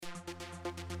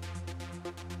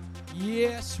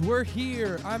Yes, we're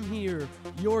here. I'm here.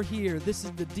 You're here. This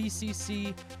is the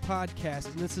DCC podcast,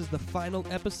 and this is the final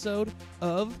episode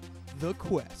of The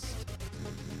Quest.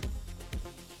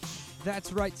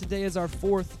 That's right. Today is our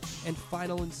fourth and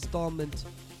final installment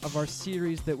of our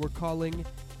series that we're calling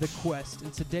The Quest,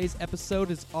 and today's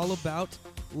episode is all about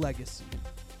legacy.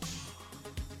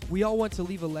 We all want to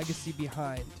leave a legacy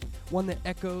behind, one that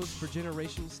echoes for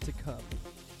generations to come.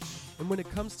 And when it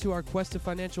comes to our quest to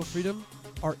financial freedom,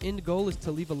 our end goal is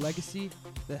to leave a legacy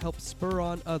that helps spur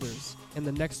on others in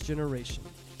the next generation.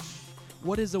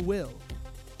 What is a will?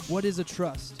 What is a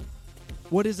trust?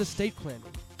 What is estate planning?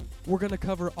 We're going to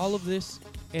cover all of this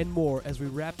and more as we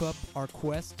wrap up our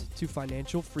quest to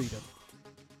financial freedom.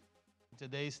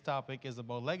 Today's topic is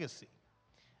about legacy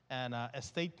and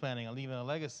estate planning and leaving a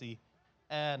legacy.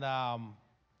 And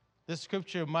this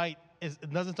scripture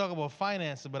it doesn't talk about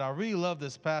finances, but I really love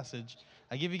this passage.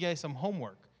 I give you guys some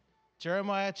homework.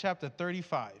 Jeremiah chapter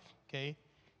 35, okay?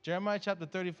 Jeremiah chapter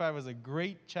 35 is a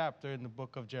great chapter in the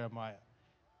book of Jeremiah.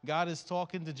 God is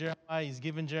talking to Jeremiah. He's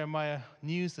giving Jeremiah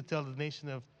news to tell the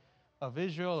nation of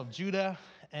Israel, of Judah,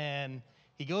 and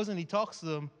he goes and he talks to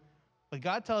them. But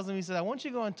God tells him, he said, I want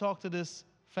you to go and talk to this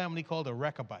family called the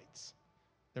Rechabites.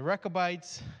 The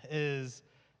Rechabites is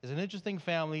an interesting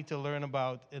family to learn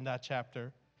about in that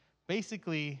chapter.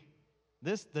 Basically,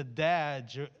 the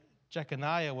dad,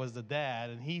 Jeconiah was the dad,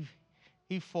 and he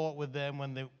fought with them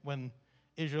when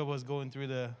Israel was going through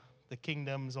the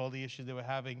kingdoms, all the issues they were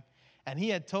having. And he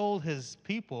had told his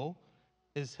people,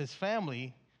 his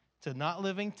family, to not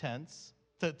live in tents,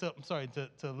 to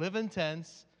live in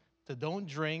tents, to don't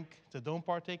drink, to don't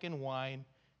partake in wine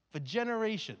for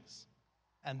generations.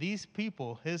 And these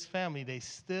people, his family, they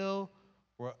still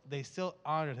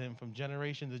honored him from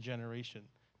generation to generation.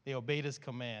 They obeyed his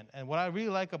command. And what I really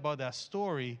like about that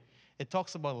story, it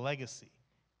talks about legacy.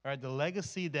 Right, the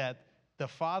legacy that the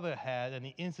father had and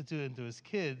he instituted into his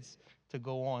kids to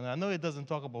go on. And I know it doesn't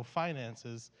talk about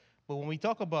finances, but when we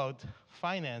talk about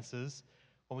finances,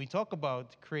 when we talk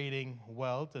about creating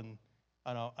wealth and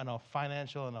our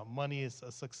financial and our money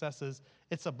successes,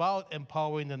 it's about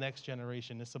empowering the next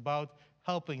generation. It's about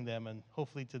helping them. And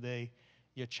hopefully today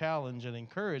you're challenged and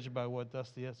encouraged by what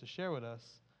Dusty has to share with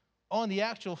us on the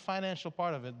actual financial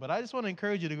part of it. But I just want to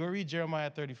encourage you to go read Jeremiah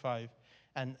 35.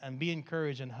 And be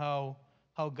encouraged in how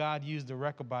God used the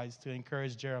Rechabites to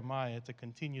encourage Jeremiah to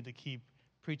continue to keep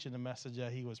preaching the message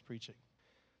that he was preaching.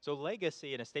 So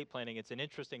legacy and estate planning, it's an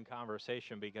interesting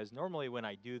conversation because normally when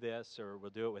I do this, or we'll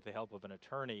do it with the help of an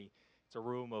attorney, it's a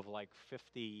room of like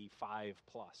 55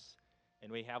 plus.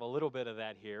 And we have a little bit of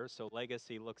that here, so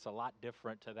legacy looks a lot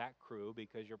different to that crew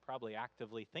because you're probably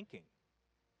actively thinking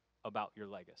about your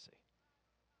legacy.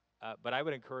 But I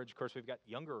would encourage, of course, we've got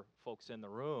younger folks in the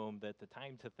room, that the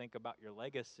time to think about your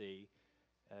legacy,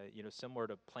 similar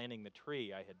to planting the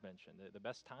tree I had mentioned, the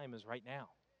best time is right now,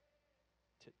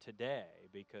 today,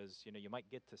 because, you might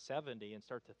get to 70 and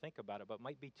start to think about it, but it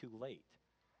might be too late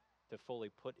to fully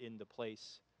put into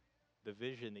place the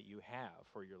vision that you have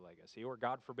for your legacy, or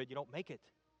God forbid you don't make it,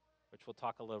 which we'll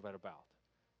talk a little bit about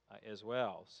as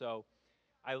well. So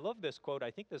I love this quote. I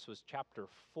think this was chapter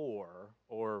 4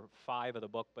 or 5 of the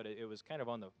book, but it was kind of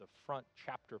on the front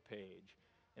chapter page.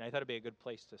 And I thought it'd be a good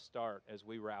place to start as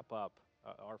we wrap up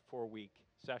our 4-week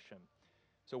session.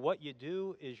 So what you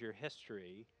do is your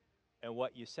history, and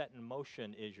what you set in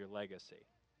motion is your legacy.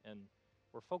 And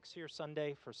were folks here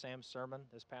Sunday for Sam's sermon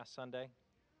this past Sunday?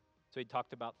 So he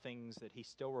talked about things that he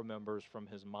still remembers from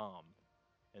his mom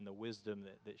and the wisdom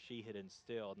that she had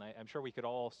instilled. And I'm sure we could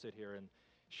all sit here and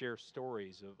share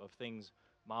stories of things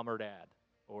mom or dad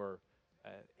or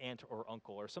aunt or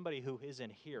uncle or somebody who isn't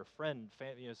here, friend,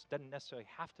 family, doesn't necessarily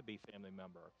have to be family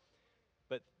member,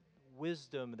 but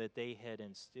wisdom that they had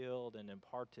instilled and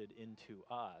imparted into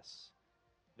us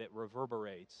that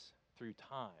reverberates through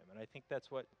time. And I think that's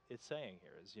what it's saying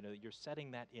here is, you're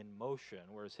setting that in motion,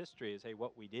 whereas history is, hey,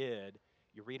 what we did,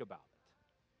 you read about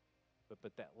it.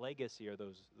 But that legacy are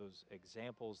those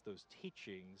examples, those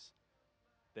teachings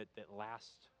that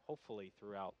last, hopefully,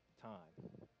 throughout time.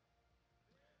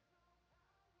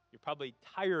 You're probably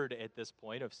tired at this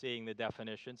point of seeing the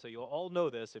definition, so you'll all know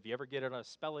this if you ever get on a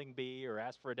spelling bee or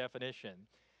ask for a definition.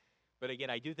 But again,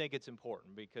 I do think it's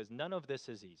important because none of this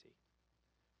is easy.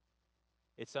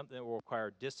 It's something that will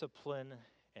require discipline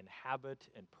and habit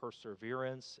and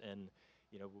perseverance. And,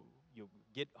 you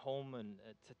get home and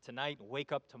tonight and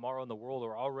wake up tomorrow and the world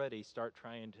will already start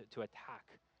trying to attack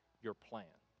your plan.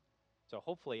 So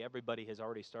hopefully everybody has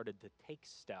already started to take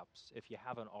steps, if you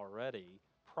haven't already,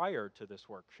 prior to this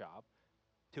workshop,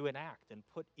 to enact and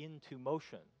put into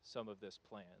motion some of this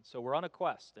plan. So we're on a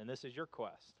quest, and this is your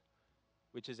quest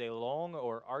which is a long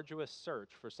or arduous search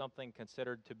for something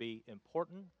considered to be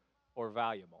important or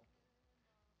valuable.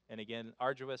 And again,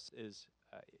 arduous is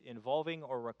involving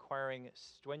or requiring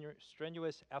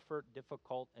strenuous effort,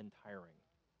 difficult and tiring.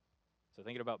 So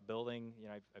thinking about building,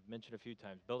 I've mentioned a few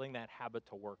times, building that habit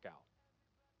to work out.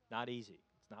 Not easy.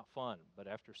 It's not fun. But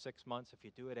after 6 months, if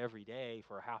you do it every day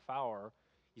for a half hour,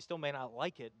 you still may not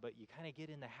like it, but you kind of get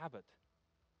in the habit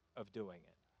of doing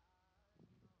it.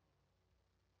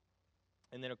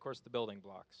 And then, of course, the building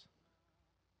blocks.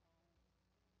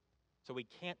 So we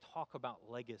can't talk about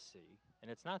legacy,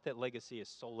 and it's not that legacy is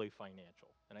solely financial.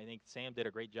 And I think Sam did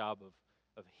a great job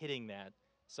of hitting that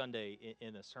Sunday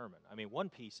in the sermon. I mean, one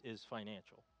piece is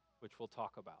financial, which we'll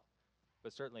talk about.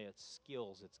 But certainly it's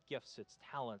skills, it's gifts, it's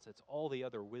talents, it's all the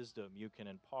other wisdom you can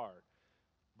impart.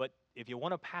 But if you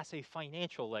want to pass a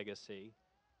financial legacy,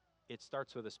 it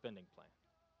starts with a spending plan,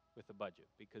 with a budget,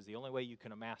 because the only way you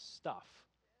can amass stuff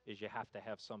is you have to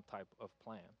have some type of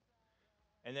plan.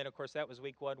 And then, of course, that was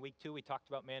week 1. Week 2, we talked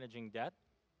about managing debt.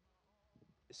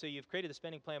 So you've created a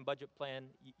spending plan, budget plan.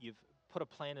 You've put a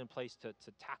plan in place to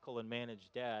tackle and manage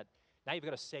debt. Now you've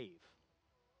got to save.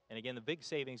 And again, the big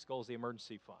savings goal is the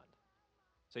emergency fund.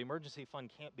 So the emergency fund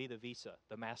can't be the Visa,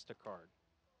 the MasterCard.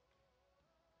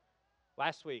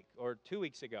 Last week, or 2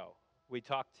 weeks ago, we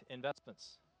talked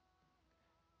investments.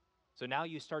 So now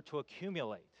you start to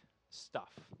accumulate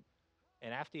stuff.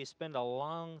 And after you spend a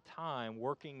long time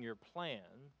working your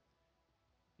plan,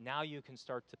 now you can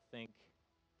start to think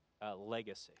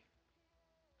legacy.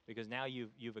 Because now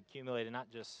you've accumulated not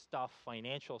just stuff,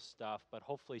 financial stuff, but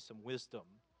hopefully some wisdom,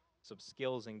 some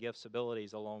skills and gifts,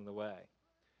 abilities along the way.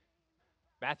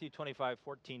 Matthew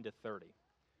 25:14-30.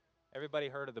 Everybody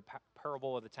heard of the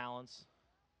parable of the talents?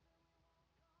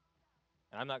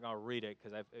 And I'm not going to read it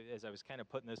because as I was kind of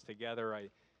putting this together, I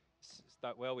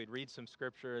thought, well, we'd read some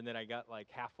scripture, and then I got like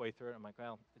halfway through it. I'm like,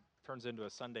 well, it turns into a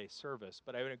Sunday service.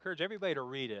 But I would encourage everybody to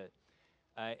read it.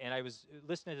 And I was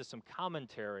listening to some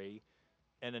commentary,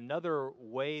 and another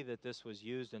way that this was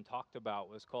used and talked about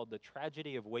was called the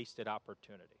tragedy of wasted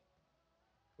opportunity,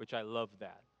 which I love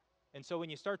that. And so when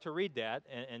you start to read that,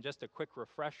 and just a quick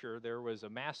refresher, there was a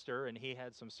master, and he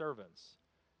had some servants.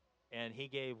 And he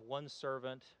gave one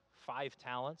servant 5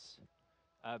 talents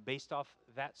based off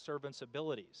that servant's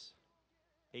abilities.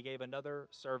 He gave another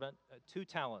servant 2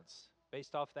 talents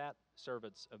based off that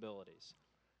servant's abilities.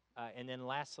 And then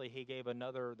lastly, he gave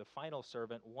the final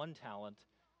servant 1 talent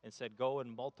and said, go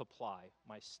and multiply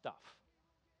my stuff.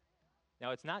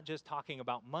 Now, it's not just talking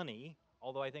about money,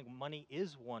 although I think money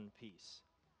is one piece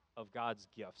of God's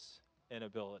gifts and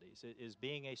abilities. It is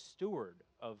being a steward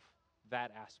of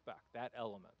that aspect, that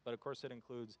element. But of course, it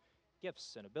includes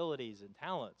gifts and abilities and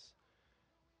talents.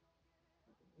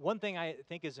 One thing I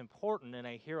think is important, and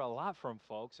I hear a lot from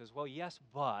folks, is, well, yes,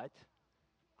 but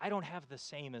I don't have the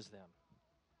same as them.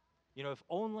 If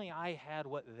only I had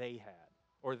what they had,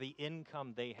 or the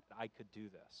income they had, I could do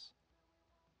this.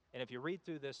 And if you read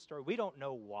through this story, we don't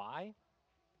know why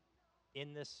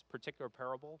in this particular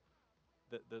parable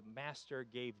the master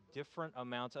gave different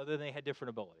amounts, other than they had different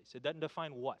abilities. It doesn't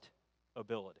define what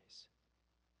abilities.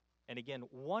 And again,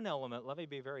 one element, let me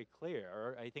be very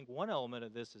clear, I think one element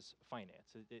of this is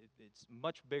finance. It's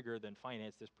much bigger than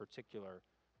finance, this particular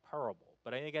parable.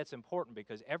 But I think that's important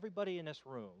because everybody in this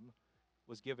room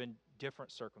was given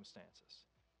different circumstances.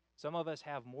 Some of us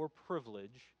have more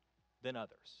privilege than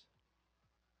others.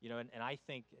 And I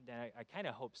think, and I kind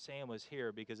of hope Sam was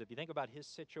here, because if you think about his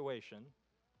situation,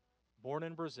 born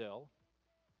in Brazil,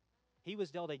 he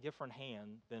was dealt a different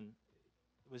hand than,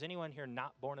 was anyone here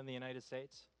not born in the United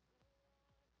States?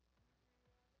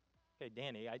 Okay,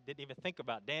 Danny, I didn't even think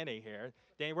about Danny here.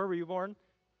 Danny, where were you born?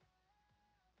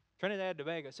 Trinidad and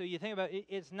Tobago. So you think about it,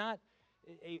 it's not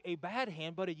a bad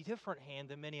hand, but a different hand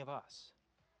than many of us.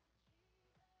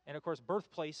 And of course,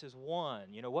 birthplace is one.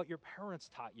 What your parents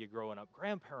taught you growing up,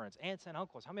 grandparents, aunts and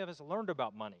uncles. How many of us learned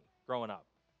about money growing up?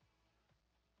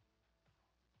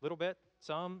 A little bit,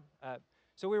 some.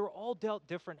 So we were all dealt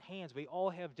different hands. We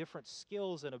all have different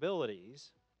skills and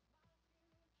abilities.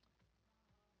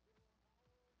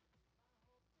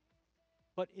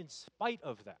 But in spite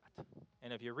of that,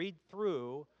 and if you read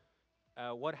through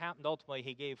what happened ultimately,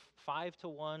 he gave 5 to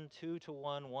 1, 2 to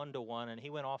 1, 1 to 1, and he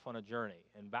went off on a journey.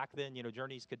 And back then,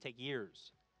 journeys could take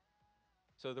years.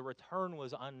 So the return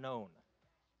was unknown.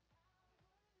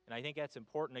 And I think that's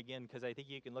important, again, because I think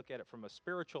you can look at it from a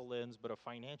spiritual lens, but a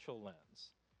financial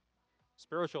lens.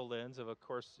 Spiritual lens of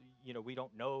course, we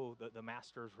don't know the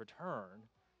master's return,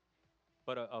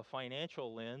 but a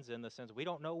financial lens in the sense we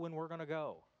don't know when we're going to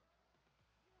go.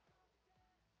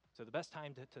 So the best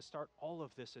time to start all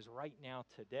of this is right now,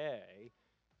 today.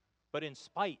 But in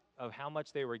spite of how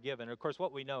much they were given, of course,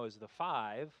 what we know is the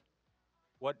 5,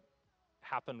 what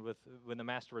happened with when the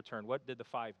master returned? What did the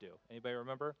 5 do? Anybody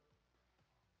remember?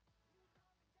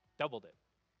 Doubled it,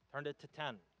 turned it to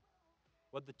 10.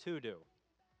 What did the 2 do?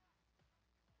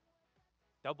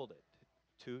 Doubled it,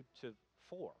 2 to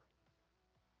 4.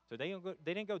 So they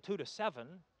didn't go 2 to 7.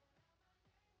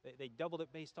 They doubled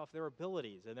it based off their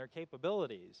abilities and their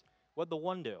capabilities. What did the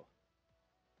 1 do?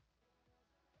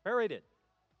 Buried it.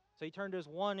 So he turned his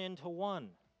 1 into 1.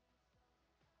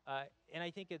 And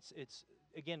I think it's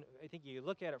again, I think you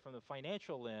look at it from the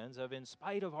financial lens of in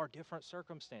spite of our different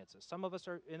circumstances. Some of us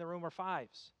are in the room are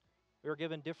 5s. We were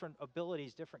given different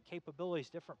abilities, different capabilities,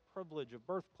 different privilege of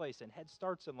birthplace and head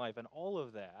starts in life and all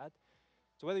of that.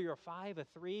 So whether you're a 5, a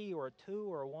 3, or a 2,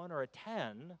 or a 1, or a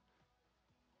 10,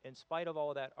 in spite of all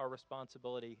of that, our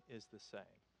responsibility is the same.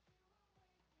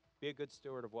 Be a good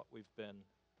steward of what we've been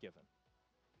given.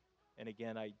 And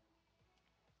again,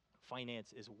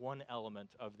 finance is one element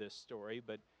of this story,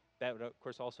 but that would, of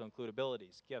course, also include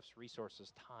abilities, gifts,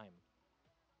 resources, time.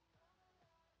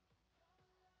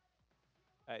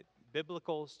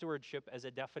 Biblical stewardship as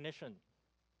a definition.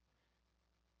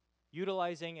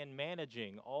 Utilizing and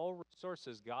managing all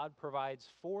resources God provides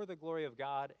for the glory of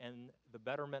God and the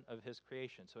betterment of His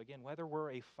creation. So again, whether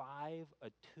we're a 5, a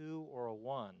 2, or a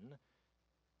 1,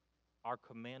 our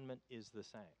commandment is the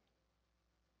same.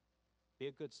 Be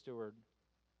a good steward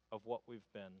of what we've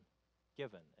been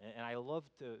given. And I love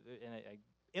to, and I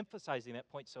emphasizing that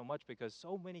point so much because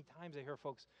so many times I hear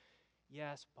folks,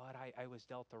 yes, but I was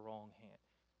dealt the wrong hand.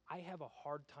 I have a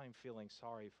hard time feeling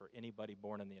sorry for anybody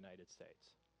born in the United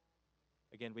States.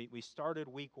 Again, we started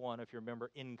week 1, if you remember,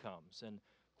 incomes and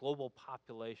global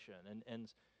population.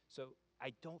 And so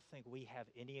I don't think we have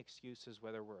any excuses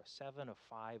whether we're a 7, a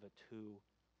 5, a 2,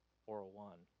 or a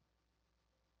 1.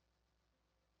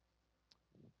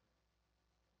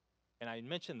 And I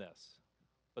mentioned this,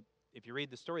 but if you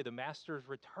read the story, the master's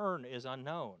return is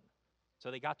unknown. So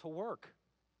they got to work.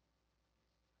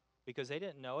 Because they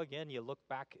didn't know, again, you look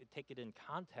back, take it in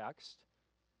context,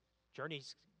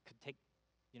 journeys could take,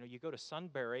 you go to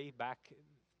Sunbury back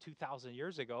 2,000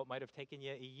 years ago, it might have taken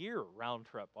you a year round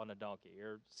trip on a donkey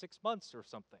or 6 months or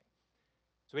something.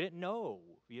 So we didn't know.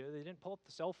 They didn't pull up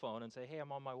the cell phone and say, hey,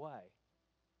 I'm on my way.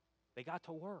 They got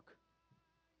to work.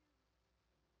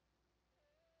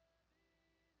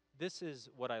 This is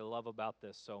what I love about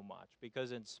this so much,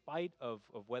 because in spite of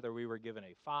whether we were given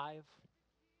a 5,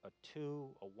 a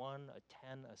 2, a 1, a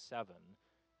 10, a 7,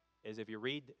 is if you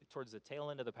read towards the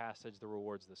tail end of the passage, the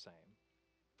reward's the same.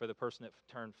 For the person that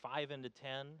turned 5 into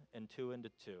 10 and 2 into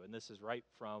 2. And this is right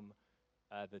from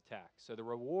the text. So the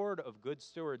reward of good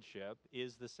stewardship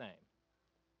is the same.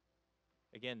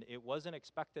 Again, it wasn't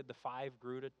expected the 5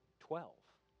 grew to 12.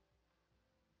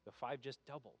 The 5 just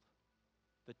doubled.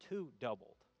 The 2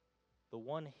 doubled. The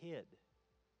 1 hid.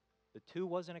 The 2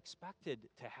 wasn't expected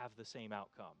to have the same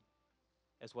outcome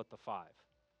as what the 5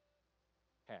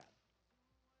 had.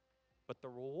 But the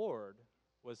reward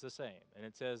was the same. And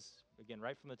it says, again,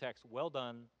 right from the text, well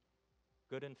done,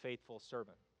 good and faithful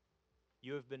servant.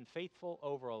 You have been faithful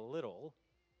over a little,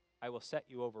 I will set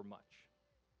you over much.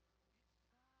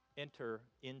 Enter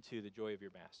into the joy of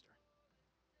your master.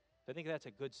 So I think that's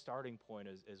a good starting point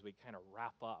as we kind of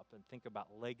wrap up and think about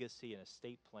legacy and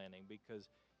estate planning, because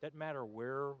it doesn't matter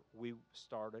where we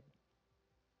started,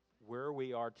 where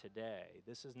we are today,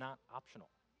 this is not optional.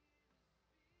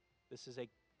 This is a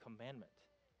commandment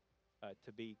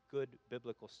to be good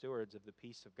biblical stewards of the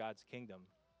peace of God's kingdom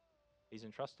He's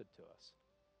entrusted to us.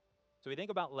 So we think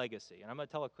about legacy, and I'm going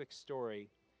to tell a quick story.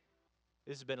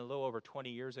 This has been a little over 20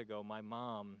 years ago. My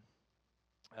mom,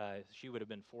 she would have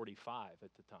been 45 at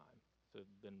the time, so it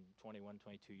had been 21,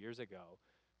 22 years ago.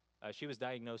 She was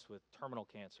diagnosed with terminal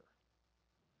cancer,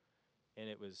 and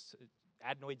it was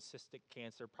adenoid cystic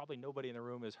cancer. Probably nobody in the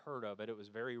room has heard of it. It was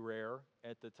very rare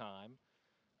at the time.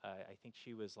 I think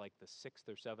she was like the 6th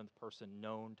or 7th person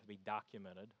known to be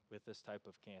documented with this type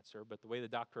of cancer. But the way the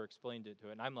doctor explained it to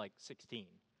her, and I'm like 16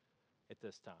 at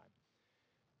this time,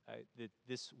 that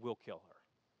this will kill her.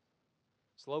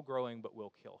 Slow growing, but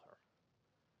will kill her.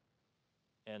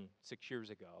 And 6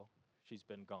 years ago, she's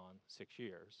been gone 6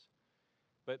 years.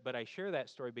 But I share that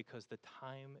story because the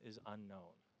time is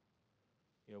unknown.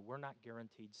 We're not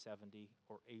guaranteed 70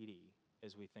 or 80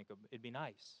 as we think of. It'd be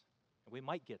nice, and we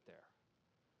might get there.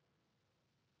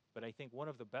 But I think one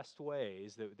of the best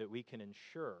ways that we can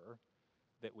ensure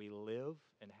that we live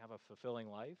and have a fulfilling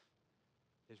life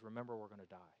is remember we're going to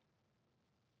die.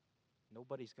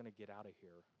 Nobody's going to get out of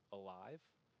here alive.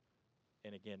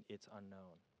 And again, it's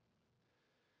unknown.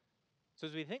 So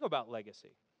as we think about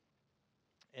legacy,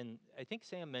 And I think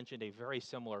Sam mentioned a very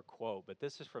similar quote, but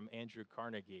this is from Andrew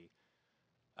Carnegie.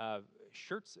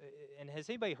 Shirts, and has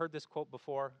anybody heard this quote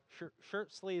before?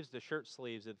 Shirt sleeves to shirt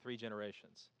sleeves in 3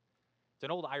 generations. It's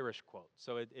an old Irish quote,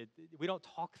 so we don't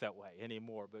talk that way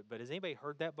anymore, but has anybody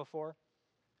heard that before?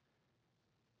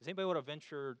 Does anybody want to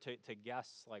venture to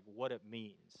guess like what it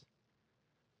means?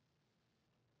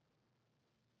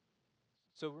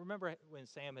 So remember when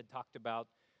Sam had talked about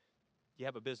you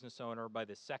have a business owner, by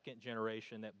the 2nd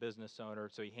generation, that business owner,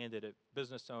 so he handed a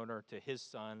business owner to his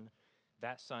son,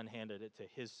 that son handed it to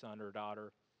his son or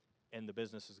daughter, and the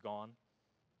business is gone.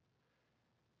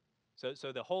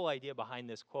 So the whole idea behind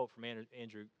this quote from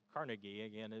Andrew Carnegie,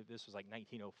 again, this was like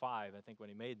 1905, I think, when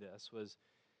he made this, was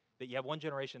that you have one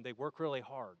generation, they work really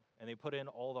hard, and they put in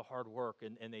all the hard work,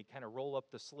 and they kind of roll up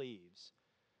the sleeves,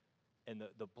 and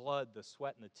the blood, the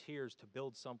sweat, and the tears to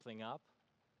build something up.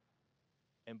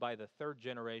 And by the 3rd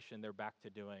generation, they're back to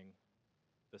doing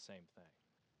the same thing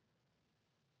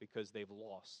because they've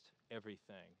lost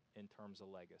everything in terms of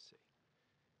legacy.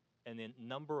 And the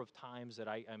number of times that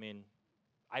I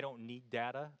don't need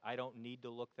data. I don't need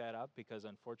to look that up because,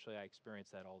 unfortunately, I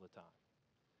experience that all the time.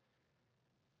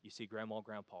 You see grandma and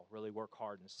grandpa really work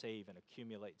hard and save and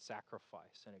accumulate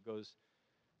sacrifice, and it goes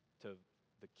to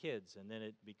the kids, and then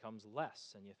it becomes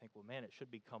less, and you think, well, man, it should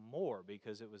become more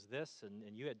because it was this,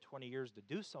 and you had 20 years to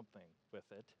do something with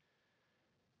it,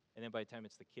 and then by the time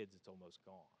it's the kids, it's almost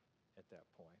gone at that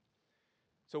point.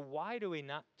 So why do we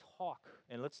not talk?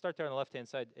 And let's start there on the left-hand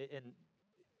side, and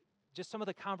just some of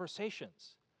the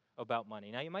conversations about money.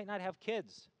 Now, you might not have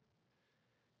kids,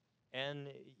 and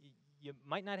you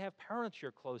might not have parents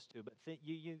you're close to, but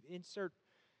you insert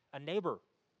a neighbor,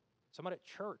 someone at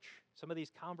church, some of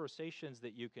these conversations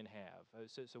that you can have.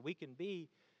 So we can be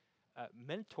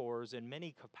mentors in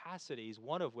many capacities,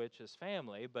 one of which is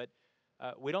family, but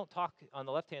we don't talk on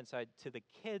the left-hand side to the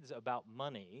kids about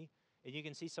money, and you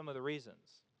can see some of the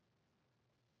reasons.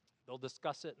 They'll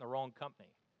discuss it in the wrong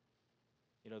company.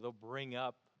 They'll bring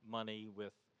up money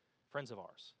with friends of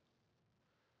ours.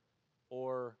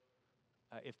 Or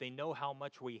if they know how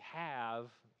much we have,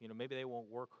 maybe they won't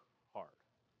work hard.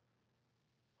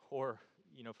 Or,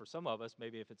 for some of us,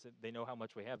 maybe if they know how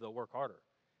much we have, they'll work harder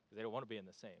because they don't want to be in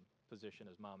the same position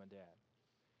as mom and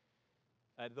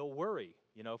dad. They'll worry,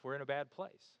 if we're in a bad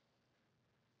place.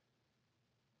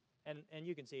 And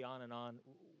you can see on and on.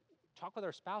 Talk with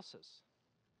our spouses.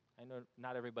 I know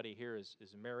not everybody here is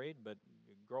married, but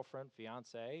girlfriend,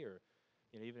 fiance, or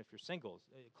even if you're single,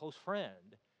 a close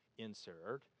friend,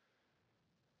 insert.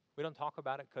 We don't talk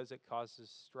about it because it causes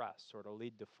stress or to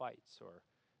lead to fights or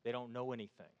they don't know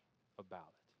anything about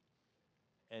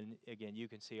it. And again, you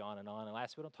can see on and on. And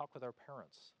last, we don't talk with our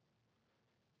parents.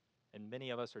 And many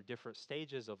of us are different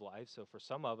stages of life. So for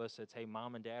some of us, it's, hey,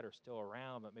 mom and dad are still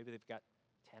around, but maybe they've got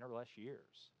 10 or less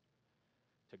years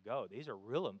to go. These are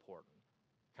real important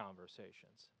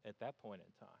conversations at that point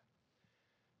in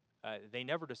time. They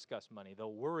never discuss money.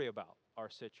 They'll worry about our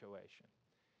situation.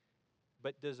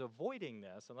 But does avoiding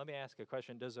this, and let me ask a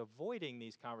question, does avoiding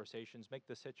these conversations make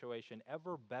the situation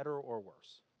ever better or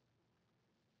worse?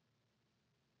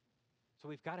 So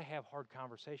we've got to have hard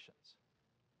conversations,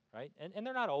 right? And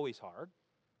they're not always hard,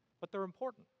 but they're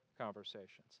important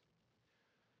conversations.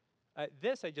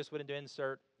 This I just wanted to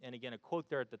insert, and again, a quote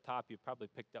there at the top you've probably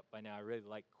picked up by now. I really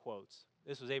like quotes.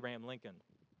 This was Abraham Lincoln.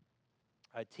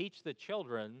 Teach the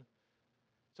children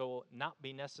so it will not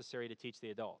be necessary to teach the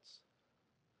adults.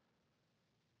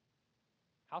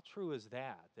 How true is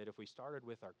that if we started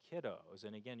with our kiddos,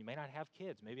 and again, you may not have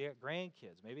kids, maybe you have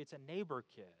grandkids, maybe it's a neighbor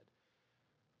kid,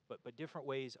 but different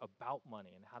ways about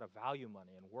money and how to value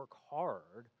money and work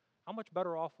hard, how much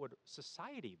better off would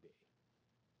society be,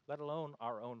 let alone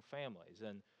our own families?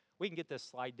 And we can get this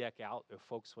slide deck out if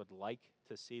folks would like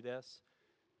to see this.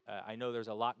 I know there's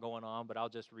a lot going on, but I'll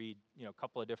just read a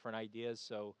couple of different ideas.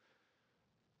 So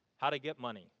how to get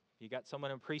money. You got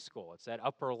someone in preschool. It's that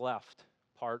upper left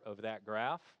part of that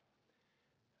graph.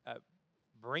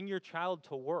 Bring your child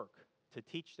to work to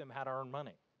teach them how to earn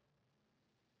money.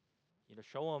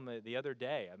 Show them the other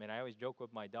day. I always joke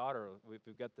with my daughter.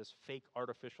 We've got this fake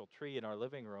artificial tree in our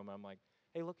living room. I'm like,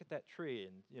 hey, look at that tree.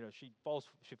 And, she's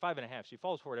 5.5. She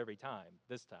falls for it every time,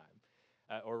 this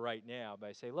time, or right now. But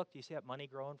I say, look, do you see that money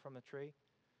growing from the tree?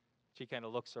 She kind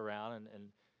of looks around. And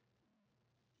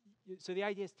so the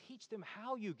idea is teach them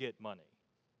how you get money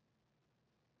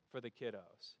for the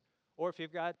kiddos. Or if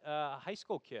you've got a high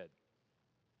school kid,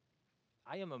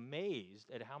 I am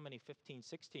amazed at how many 15,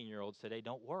 16-year-olds today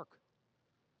don't work.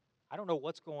 I don't know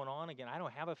what's going on. Again, I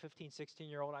don't have a 15,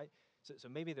 16-year-old, so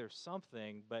maybe there's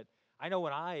something, but I know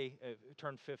when I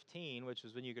turned 15, which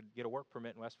was when you could get a work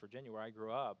permit in West Virginia where I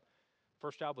grew up,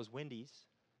 first job was Wendy's.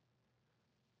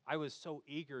 I was so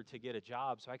eager to get a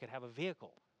job so I could have a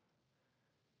vehicle.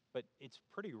 But it's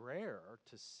pretty rare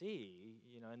to see,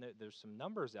 and there's some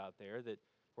numbers out there that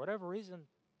for whatever reason,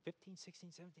 15,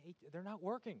 16, 17, 18, they're not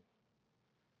working.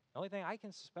 The only thing I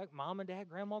can suspect, mom and dad,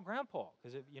 grandma, grandpa,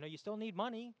 because you still need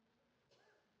money,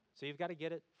 so you've got to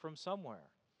get it from somewhere.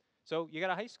 So you got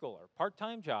a high schooler,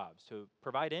 part-time jobs to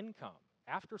provide income,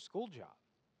 after-school job.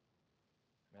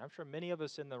 I mean, I'm sure many of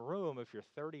us in the room, if you're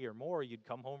 30 or more, you'd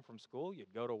come home from school,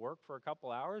 you'd go to work for a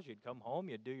couple hours, you'd come home,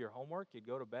 you'd do your homework, you'd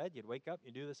go to bed, you'd wake up,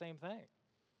 you'd do the same thing.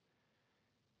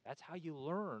 That's how you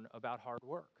learn about hard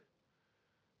work.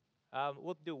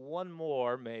 We'll do one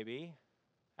more, maybe.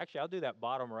 Actually, I'll do that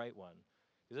bottom right one,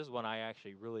 because this is one I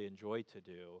actually really enjoy to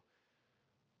do.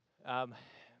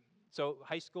 So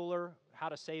high schooler, how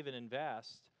to save and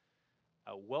invest.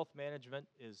 Wealth management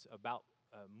is about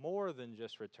more than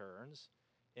just returns.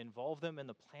 Involve them in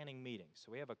the planning meetings. So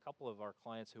we have a couple of our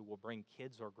clients who will bring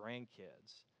kids or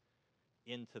grandkids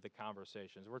into the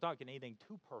conversations. We're talking anything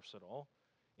too personal.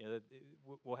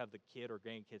 We'll have the kid or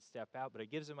grandkid step out, but it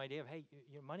gives them an idea of, hey,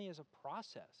 your money is a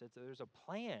process. There's a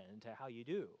plan to how you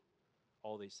do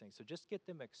all these things. So just get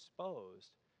them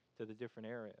exposed to the different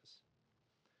areas.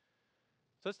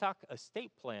 So let's talk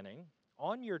estate planning.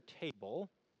 On your table,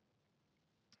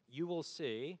 you will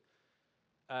see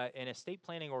an estate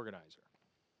planning organizer.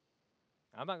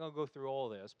 I'm not going to go through all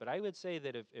this, but I would say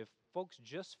that if folks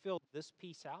just fill this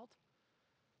piece out,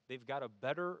 they've got a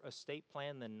better estate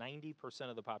plan than 90%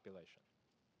 of the population.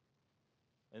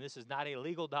 And this is not a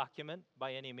legal document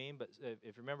by any means, but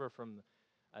if you remember from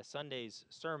Sunday's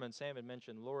sermon, Sam had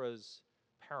mentioned Laura's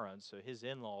parents, so his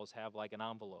in-laws have like an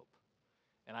envelope.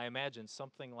 And I imagine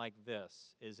something like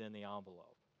this is in the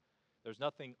envelope. There's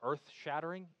nothing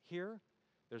earth-shattering here.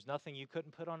 There's nothing you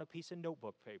couldn't put on a piece of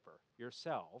notebook paper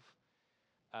yourself.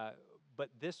 But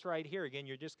this right here, again,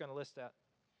 you're just going to list out.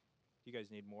 You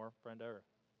guys need more, Brenda? Or?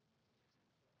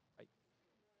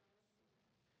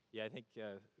 Yeah, I think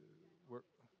we're.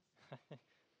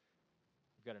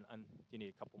 We've got you need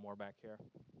a couple more back here.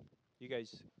 You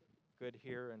guys good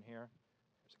here and here?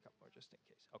 There's a couple more just in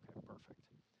case. Okay, perfect.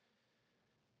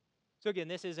 So again,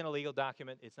 this isn't a legal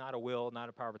document. It's not a will, not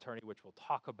a power of attorney, which we'll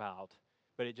talk about,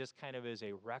 but it just kind of is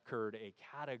a record, a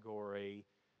category,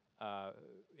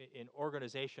 an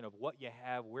organization of what you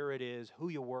have, where it is, who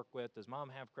you work with. Does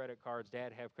mom have credit cards?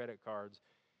 Dad have credit cards?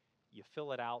 You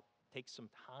fill it out, takes some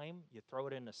time, you throw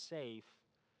it in a safe,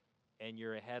 and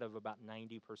you're ahead of about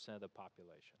 90% of the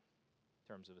population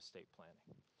in terms of estate planning.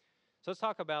 So let's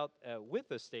talk about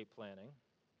with estate planning.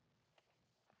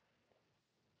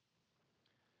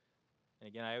 And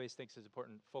again, I always think it's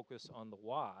important to focus on the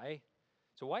why.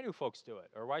 So why do folks do it?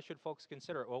 Or why should folks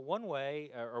consider it? Well, one way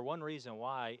or one reason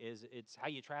why is it's how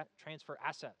you transfer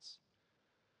assets.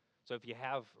 So if you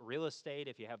have real estate,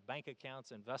 if you have bank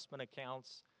accounts, investment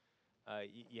accounts,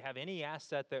 you have any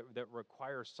asset that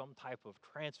requires some type of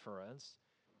transference,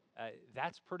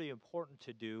 that's pretty important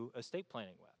to do estate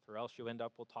planning with, or else you end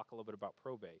up, we'll talk a little bit about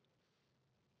probate.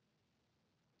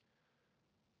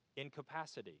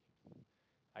 Incapacity.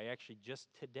 I actually just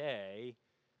today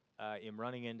am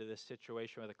running into this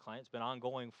situation with a client. It's been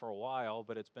ongoing for a while,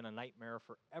 but it's been a nightmare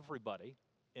for everybody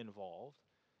involved.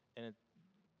 And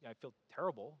I feel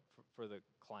terrible for the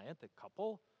client, the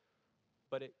couple,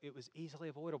 but it was easily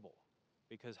avoidable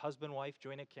because husband, wife,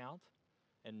 joint account,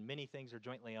 and many things are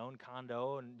jointly owned,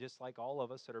 condo, and just like all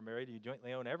of us that are married, you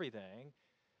jointly own everything.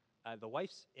 The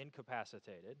wife's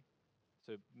incapacitated,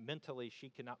 so mentally she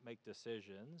cannot make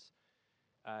decisions.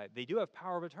 They do have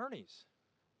power of attorneys.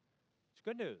 It's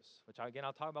good news, which again,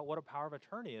 I'll talk about what a power of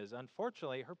attorney is.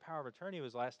 Unfortunately, her power of attorney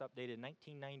was last updated in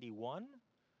 1991,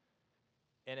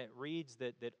 and it reads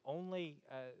that only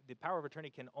the power of attorney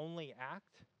can only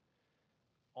act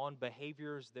on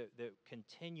behaviors that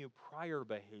continue prior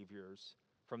behaviors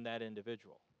from that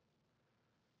individual.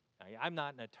 Now, I'm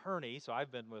not an attorney, so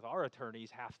I've been with our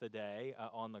attorneys half the day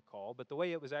on the call, but the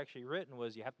way it was actually written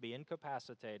was you have to be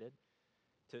incapacitated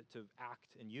to act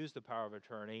and use the power of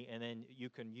attorney, and then you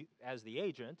can, as the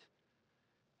agent,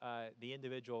 the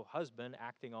individual husband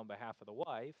acting on behalf of the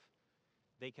wife,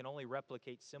 they can only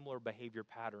replicate similar behavior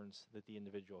patterns that the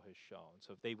individual has shown.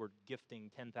 So if they were gifting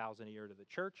 $10,000 a year to the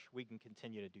church, we can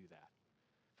continue to do that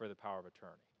for the power of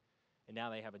attorney. And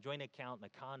now they have a joint account and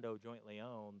a condo jointly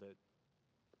owned that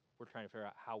we're trying to figure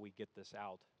out how we get this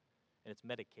out. And it's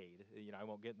Medicaid. I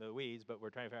won't get into the weeds, but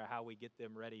we're trying to figure out how we get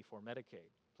them ready for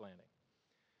Medicaid planning.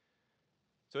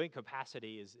 So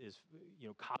incapacity is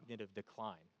cognitive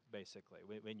decline. basically,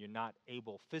 when you're not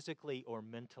able physically or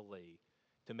mentally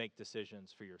to make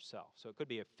decisions for yourself. So it could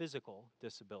be a physical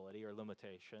disability or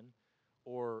limitation,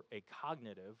 or a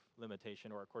cognitive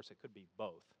limitation, or of course it could be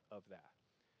both of that.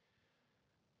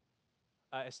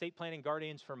 Estate planning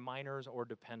guardians for minors or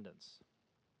dependents.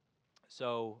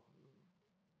 So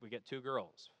we get two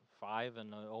girls, 5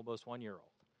 and almost 1-year-old.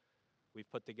 We've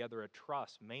put together a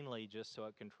trust mainly just so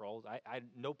it controls. I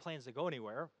no plans to go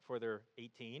anywhere for their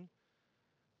 18,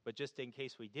 but just in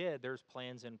case we did, there's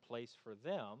plans in place for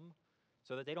them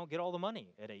so that they don't get all the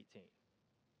money at 18.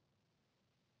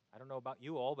 I don't know about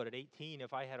you all, but at 18,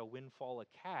 if I had a windfall of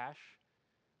cash,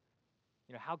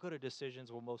 how good of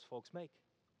decisions will most folks make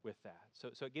with that?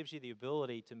 So it gives you the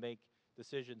ability to make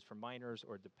decisions for minors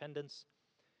or dependents.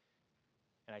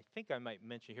 And I think I might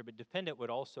mention here, but dependent would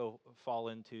also fall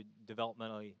into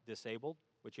developmentally disabled,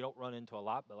 which you don't run into a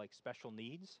lot, but like special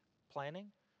needs planning.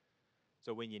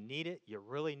 So when you need it, you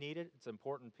really need it. It's an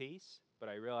important piece. But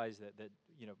I realize that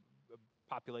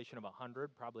a population of 100,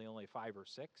 probably only 5 or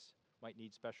 6 might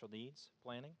need special needs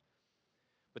planning.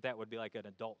 But that would be like an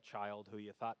adult child who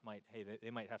you thought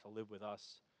they might have to live with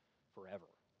us forever,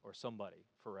 or somebody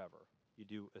forever. You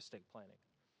do estate planning.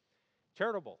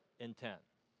 Charitable intent.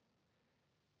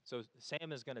 So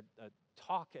Sam is going to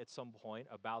talk at some point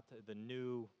about the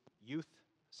new youth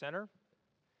center.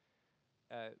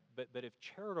 But if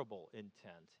charitable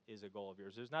intent is a goal of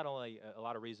yours, there's not only a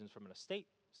lot of reasons from an estate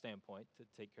standpoint to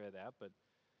take care of that, but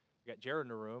we got Jared in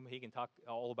the room. He can talk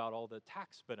all about all the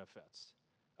tax benefits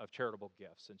of charitable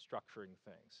gifts and structuring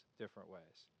things different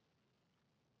ways.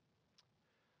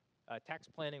 Tax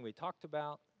planning we talked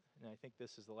about, and I think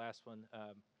this is the last one.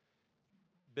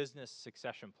 Business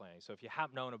succession planning. So if you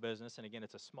happen to own a business, and again,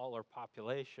 it's a smaller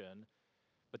population,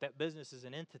 but that business is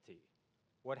an entity.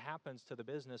 What happens to the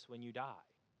business when you die?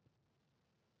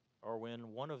 Or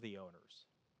when one of the owners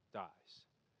dies?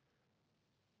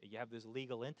 You have this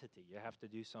legal entity you have to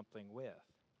do something with.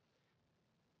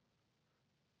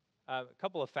 A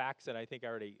couple of facts that I think I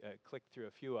already clicked through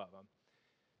a few of them.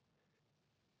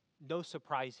 No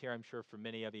surprise here, I'm sure, for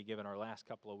many of you, given our last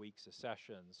couple of weeks of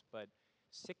sessions, but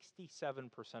 67%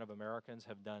 of Americans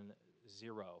have done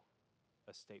 0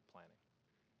 estate planning.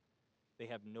 They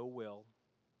have no will,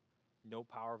 no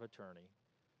power of attorney,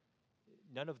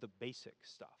 none of the basic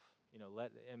stuff. And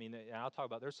I'll talk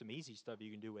about, there's some easy stuff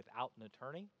you can do without an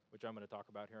attorney, which I'm going to talk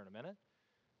about here in a minute,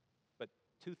 but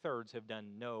 2/3 have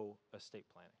done no estate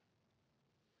planning.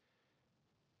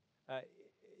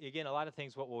 Again, a lot of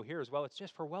things what we'll hear is, well, it's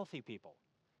just for wealthy people.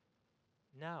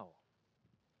 No.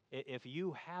 If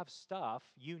you have stuff,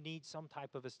 you need some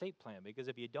type of estate plan, because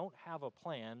if you don't have a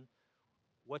plan,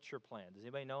 what's your plan? Does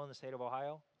anybody know in the state of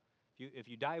Ohio? If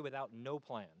you die without no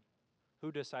plan,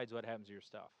 who decides what happens to your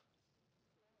stuff?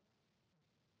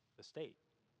 The state.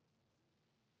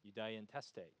 You die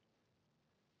intestate.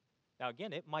 Now,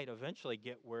 again, it might eventually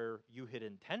get where you had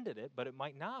intended it, but it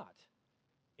might not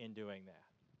in doing that.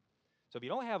 So if you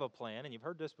don't have a plan, and you've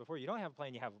heard this before, you don't have a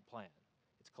plan, you have a plan.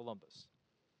 It's Columbus.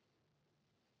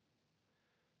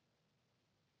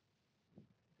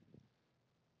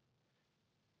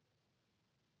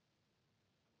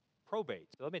 Probate.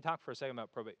 So let me talk for a second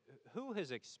about probate. Who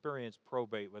has experienced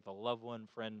probate with a loved one,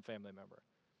 friend, family member?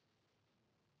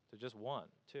 So just 1,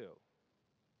 2.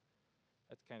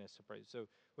 That's kind of surprising. So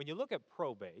when you look at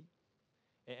probate,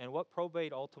 and what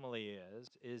probate ultimately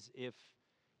is if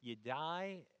you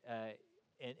die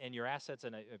and your assets,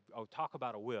 and I'll talk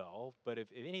about a will, but if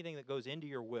anything that goes into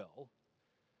your will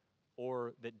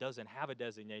or that doesn't have a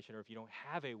designation, or if you don't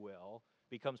have a will,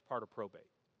 becomes part of probate.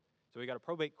 So we got a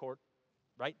probate court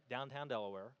right downtown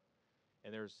Delaware,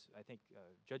 and there's, I think,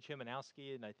 Judge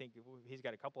Himanowski, and I think he's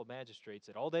got a couple of magistrates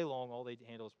that all day long, all they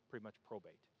handle is pretty much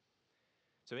probate.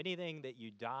 So anything that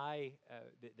you die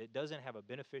that doesn't have a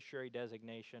beneficiary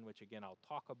designation, which again I'll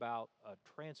talk about, a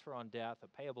transfer on death, a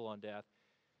payable on death,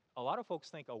 a lot of folks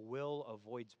think a will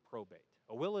avoids probate.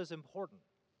 A will is important,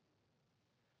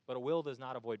 but a will does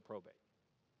not avoid probate.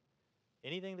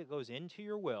 Anything that goes into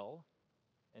your will,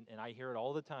 and I hear it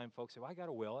all the time, folks say, well, I got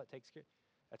a will, it takes care.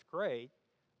 That's great.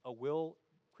 A will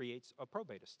creates a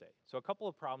probate estate. So a couple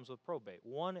of problems with probate.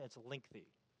 One, it's lengthy.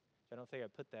 I don't think I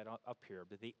put that up here,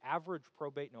 but the average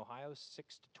probate in Ohio is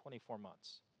 6 to 24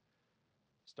 months,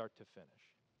 start to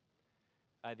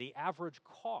finish. The average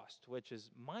cost, which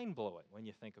is mind-blowing when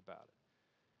you think about it,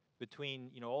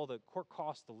 between all the court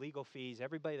costs, the legal fees,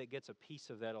 everybody that gets a piece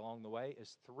of that along the way,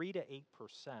 is 3 to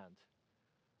 8%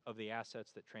 of the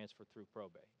assets that transfer through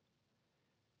probate.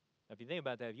 Now, if you think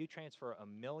about that, if you transfer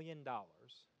 $1 million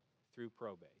through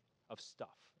probate of stuff,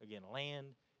 again,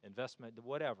 land, investment,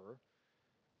 whatever,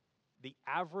 the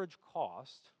average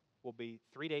cost will be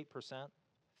 3 to 8%,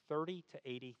 $30,000 to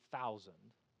 $80,000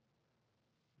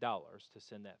 to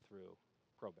send that through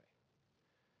probate.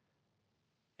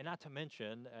 And not to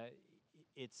mention,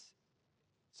 it's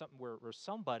something where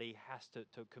somebody has to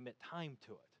commit time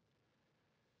to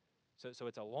it. So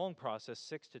it's a long process,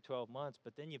 6 to 12 months,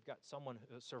 but then you've got someone,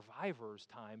 a survivor's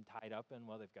time tied up in,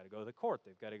 well, they've got to go to the court,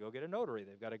 they've got to go get a notary,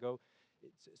 they've got to go.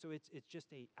 It's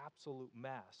just an absolute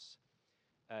mess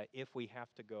if we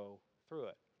have to go through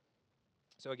it.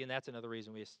 So again, that's another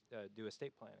reason we do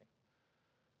estate planning.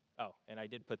 Oh, and I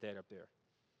did put that up there.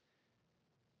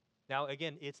 Now,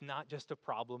 again, it's not just a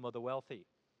problem of the wealthy.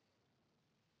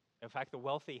 In fact, the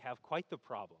wealthy have quite the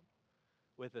problem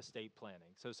with estate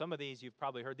planning. So some of these you've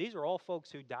probably heard. These are all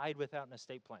folks who died without an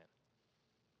estate plan.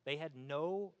 They had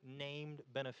no named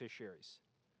beneficiaries.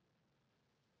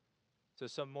 So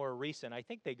some more recent, I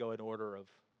think they go in order of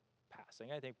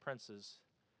passing. I think Prince's,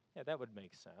 yeah, that would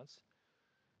make sense.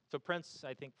 So Prince,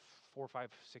 I think 4, 5,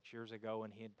 6 years ago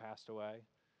when he had passed away,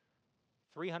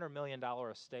 $300 million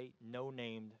estate, no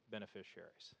named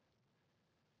beneficiaries.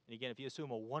 And again, if you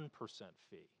assume a 1%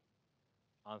 fee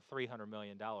on $300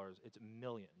 million, it's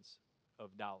millions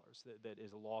of dollars that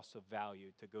is a loss of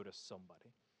value to go to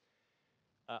somebody.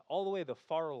 All the way to the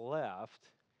far left,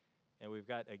 and we've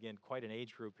got, again, quite an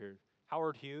age group here,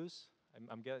 Howard Hughes.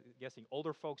 I'm guessing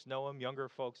older folks know him, younger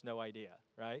folks, no idea,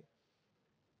 right?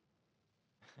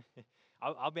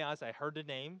 I'll be honest, I heard the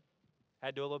name,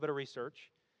 had to do a little bit of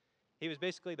research. He was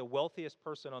basically the wealthiest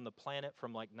person on the planet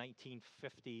from like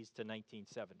 1950s to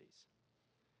 1970s.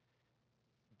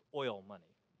 Oil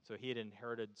money. So he had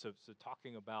inherited, so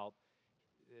talking about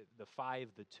the 5,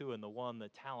 the 2, and the 1, the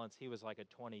talents, he was like a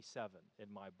 27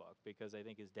 in my book because I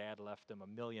think his dad left him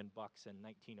 $1 million in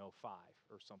 1905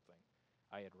 or something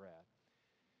I had read.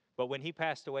 But when he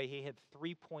passed away, he had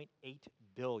 $3.8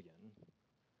 billion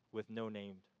with no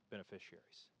named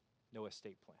beneficiaries, no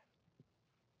estate plan.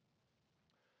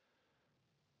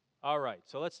 All right,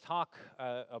 so let's talk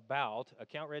about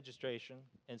account registration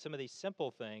and some of these simple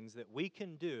things that we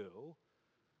can do,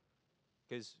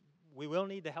 because we will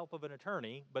need the help of an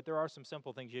attorney, but there are some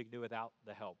simple things you can do without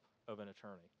the help of an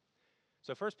attorney.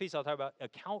 So first piece I'll talk about,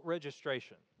 account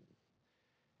registration.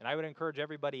 And I would encourage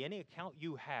everybody, any account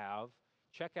you have,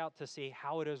 check out to see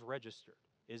how it is registered.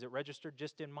 Is it registered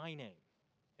just in my name?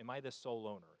 Am I the sole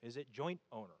owner? Is it joint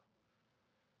owner?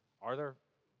 Are there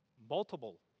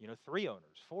multiple, 3 owners,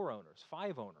 4 owners,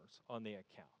 5 owners on the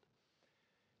account?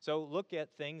 So look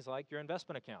at things like your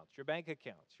investment accounts, your bank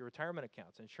accounts, your retirement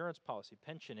accounts, insurance policy,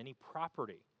 pension, any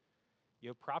property. You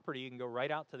have property, you can go right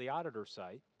out to the auditor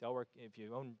site. Delaware, if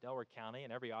you own Delaware County,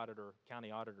 and every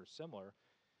county auditor is similar,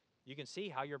 you can see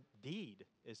how your deed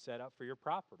is set up for your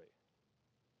property.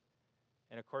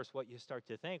 And of course, what you start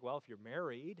to think, well, if you're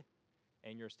married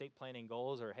and your estate planning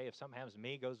goals are, hey, if something happens to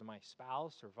me, it goes to my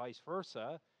spouse or vice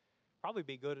versa, probably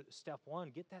be good at step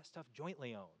 1, get that stuff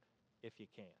jointly owned if you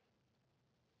can.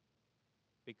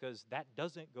 Because that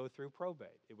doesn't go through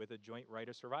probate with a joint right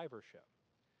of survivorship.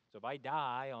 So if I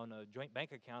die on a joint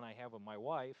bank account I have with my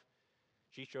wife,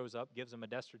 she shows up, gives him a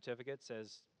death certificate,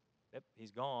 says, yep,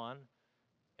 he's gone,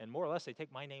 and more or less they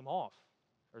take my name off.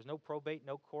 There's no probate,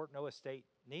 no court, no estate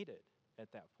needed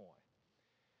at that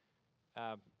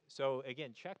point. So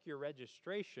again, check your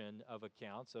registration of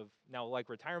accounts. Now, like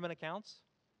retirement accounts,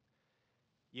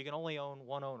 you can only own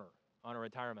one owner on a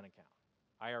retirement account.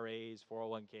 IRAs,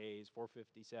 401ks,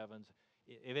 457s.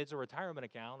 If it's a retirement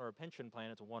account or a pension plan,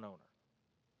 it's one owner.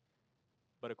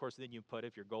 But of course, then you put,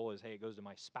 if your goal is, hey, it goes to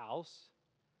my spouse,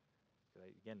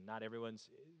 again, not everyone's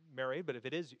married, but if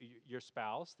it is your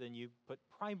spouse, then you put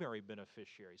primary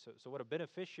beneficiary. So what a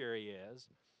beneficiary is,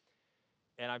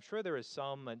 and I'm sure there is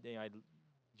some,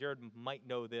 Jared might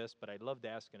know this, but I'd love to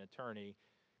ask an attorney,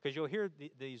 because you'll hear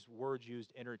these words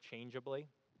used interchangeably.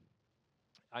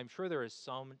 I'm sure there is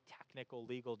some technical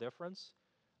legal difference.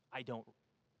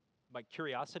 My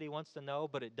curiosity wants to know,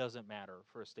 but it doesn't matter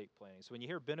for estate planning. So when you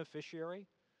hear beneficiary,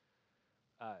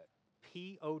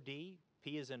 POD, P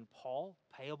is in Paul,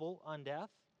 payable on death.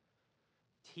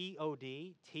 TOD,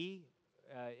 T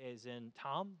is in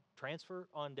Tom, transfer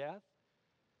on death.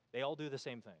 They all do the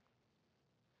same thing.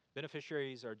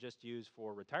 Beneficiaries are just used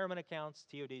for retirement accounts.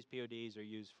 TODs, PODs are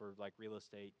used for like real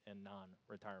estate and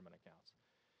non-retirement accounts.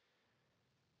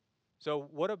 So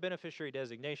what a beneficiary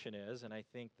designation is, and I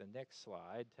think the next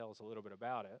slide tells a little bit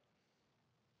about it.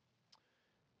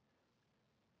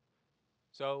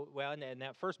 So, well, in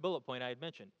that first bullet point I had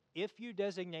mentioned, if you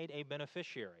designate a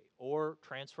beneficiary or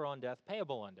transfer on death,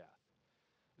 payable on death,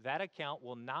 that account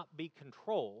will not be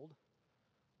controlled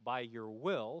by your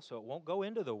will, so it won't go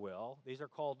into the will. These are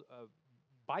called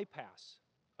bypass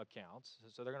accounts.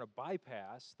 So they're going to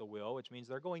bypass the will, which means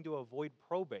they're going to avoid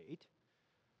probate.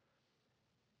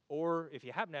 Or if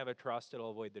you happen to have a trust,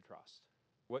 it'll avoid the trust.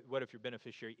 What if your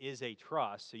beneficiary is a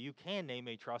trust? So you can name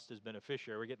a trust as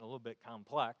beneficiary. We're getting a little bit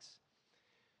complex.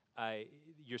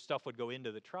 Your stuff would go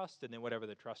into the trust, and then whatever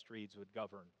the trust reads would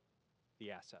govern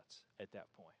the assets at that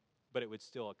point. But it would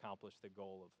still accomplish the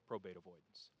goal of probate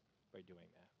avoidance by doing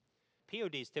that.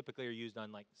 PODs typically are used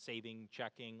on like saving,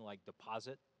 checking, like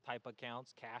deposit type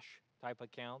accounts, cash type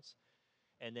accounts,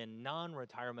 and then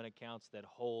non-retirement accounts that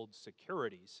hold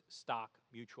securities, stock,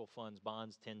 mutual funds,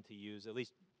 bonds tend to use, at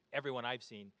least everyone I've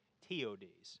seen,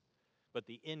 TODs. But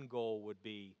the end goal would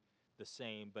be the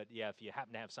same. But yeah, if you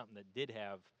happen to have something that did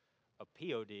have a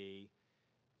POD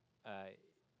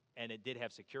and it did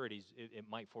have securities, it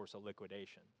might force a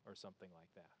liquidation or something like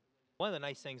that. One of the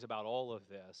nice things about all of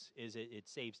this is it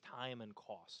saves time and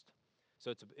cost.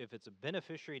 So if it's a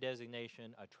beneficiary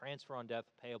designation, a transfer on death,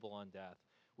 payable on death,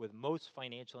 with most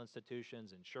financial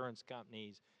institutions, insurance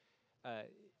companies,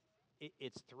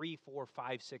 it's 3, 4,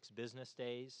 5, 6 business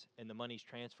days, and the money's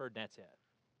transferred, and that's it.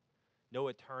 No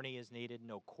attorney is needed,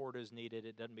 no court is needed,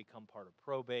 it doesn't become part of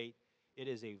probate. It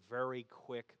is a very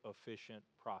quick, efficient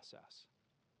process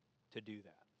to do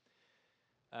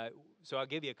that. So I'll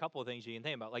give you a couple of things you can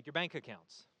think about, like your bank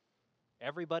accounts.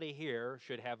 Everybody here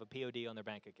should have a POD on their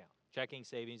bank account. Checking,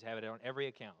 savings, have it on every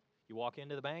account. You walk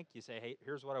into the bank, you say, hey,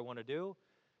 here's what I want to do.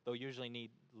 They'll usually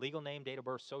need legal name, date of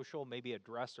birth, social, maybe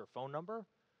address or phone number,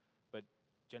 but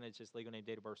generally it's just legal name,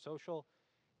 date of birth, social.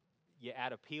 You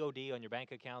add a POD on your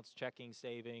bank accounts, checking,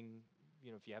 saving.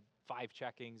 You know, if you have 5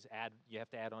 checkings, you have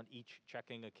to add on each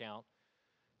checking account.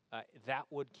 That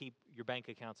would keep your bank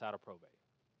accounts out of probate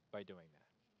by doing that.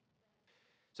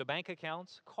 So bank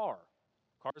accounts, car.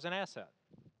 Car is an asset.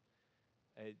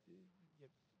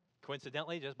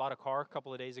 Coincidentally, just bought a car a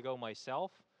couple of days ago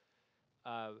myself.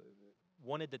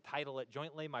 Wanted to title it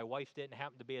jointly. My wife didn't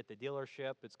happen to be at the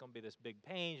dealership. It's going to be this big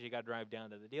pain. You got to drive down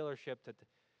to the dealership.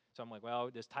 So I'm like, well,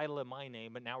 just title it my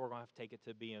name, but now we're going to have to take it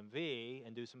to BMV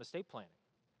and do some estate planning.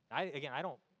 I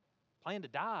don't plan to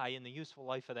die in the useful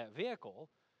life of that vehicle,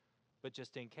 but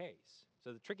just in case.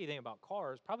 So the tricky thing about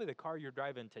cars, probably the car you're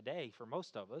driving today for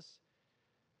most of us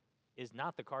is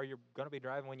not the car you're going to be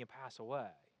driving when you pass away.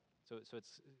 So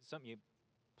it's something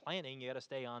you got to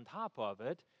stay on top of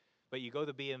it. But you go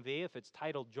to BMV, if it's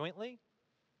titled jointly,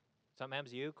 something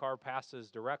happens to you, car passes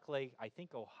directly. I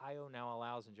think Ohio now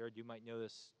allows, and Jared, you might know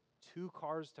this, 2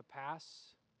 cars to pass.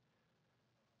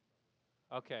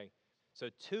 Okay, so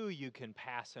 2 you can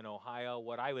pass in Ohio.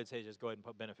 What I would say is just go ahead and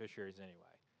put beneficiaries anyway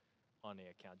on the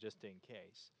account, just in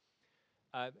case.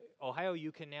 Ohio,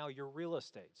 you can now, your real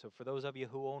estate. So for those of you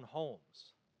who own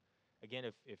homes, again,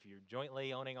 if you're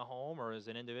jointly owning a home or as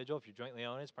an individual, if you're jointly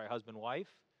owning, it's probably husband, wife.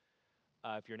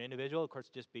 If you're an individual, of course,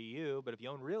 just be you. But if you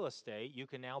own real estate, you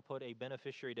can now put a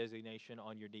beneficiary designation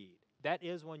on your deed. That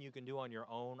is one you can do on your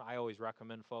own. I always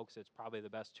recommend folks, it's probably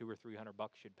the best $200 or $300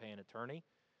 you'd pay an attorney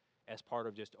as part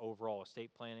of just overall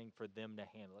estate planning for them to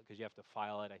handle it, because you have to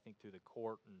file it, I think, through the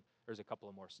court, and there's a couple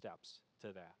of more steps to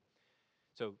that.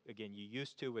 So again, you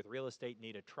used to, with real estate,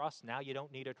 need a trust. Now you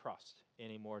don't need a trust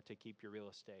anymore to keep your real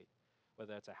estate,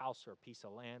 whether that's a house or a piece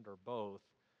of land or both,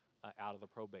 out of the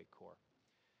probate court.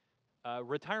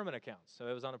 Retirement accounts. So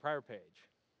it was on the prior page.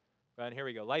 And here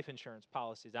we go. Life insurance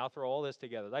policies. I'll throw all this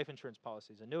together. Life insurance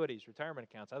policies, annuities, retirement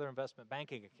accounts, other investment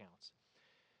banking accounts.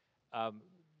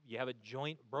 You have a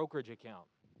joint brokerage account.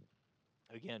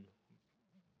 Again,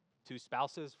 2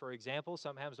 spouses, for example.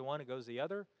 Something happens to one, it goes to the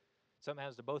other. Something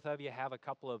happens to both of you, have a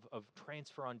couple of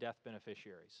transfer on death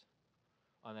beneficiaries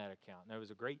on that account. And there was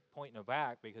a great point in the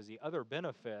back, because the other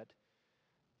benefit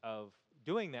of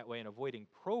doing that way and avoiding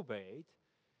probate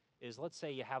is, let's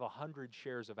say you have 100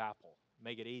 shares of Apple.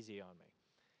 Make it easy on me.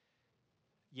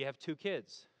 You have 2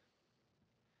 kids.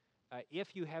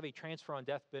 If you have a transfer on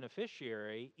death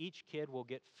beneficiary, each kid will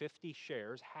get 50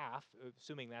 shares, half,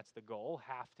 assuming that's the goal,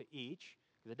 half to each,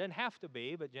 because it doesn't have to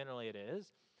be, but generally it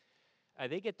is.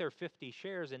 They get their 50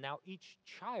 shares, and now each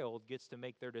child gets to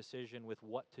make their decision with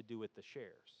what to do with the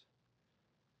shares.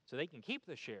 So they can keep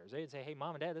the shares. They can say, hey,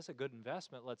 Mom and Dad, this is a good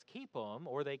investment. Let's keep them.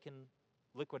 Or they can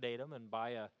liquidate them and buy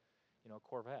a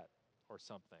Corvette or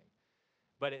something.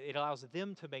 But it allows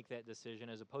them to make that decision,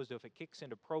 as opposed to if it kicks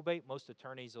into probate, most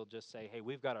attorneys will just say, hey,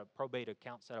 we've got a probate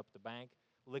account set up at the bank,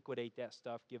 liquidate that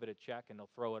stuff, give it a check, and they'll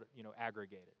throw it,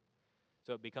 aggregate it.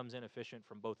 So it becomes inefficient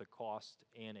from both a cost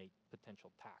and a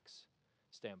potential tax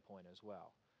standpoint as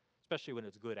well, especially when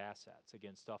it's good assets,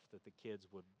 again, stuff that the kids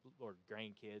would, or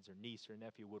grandkids or niece or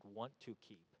nephew would want to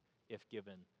keep if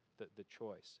given the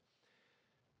choice.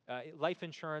 Life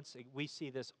insurance, we see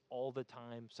this all the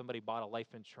time. Somebody bought a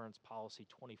life insurance policy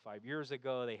 25 years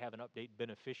ago. They haven't updated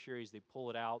beneficiaries. They pull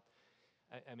it out.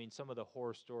 I mean, some of the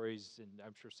horror stories, and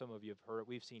I'm sure some of you have heard it.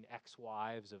 We've seen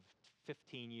ex-wives of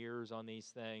 15 years on these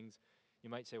things. You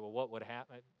might say, well, what would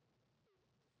happen?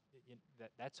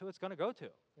 That's who it's going to go to.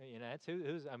 That's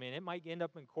who's. I mean, it might end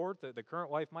up in court. The current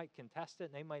wife might contest it,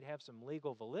 and they might have some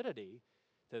legal validity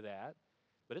to that,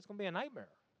 but it's going to be a nightmare.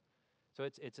 So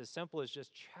it's as simple as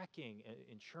just checking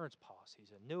insurance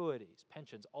policies, annuities,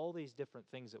 pensions, all these different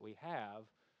things that we have,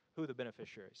 who the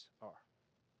beneficiaries are.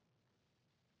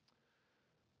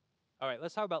 All right,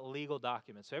 let's talk about legal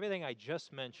documents. So everything I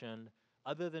just mentioned,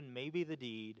 other than maybe the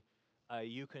deed,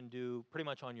 you can do pretty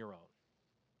much on your own,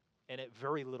 and at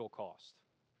very little cost.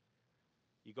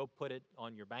 You go put it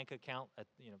on your bank account at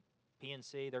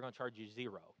PNC, they're going to charge you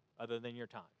 $0 other than your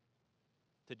time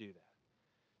to do that.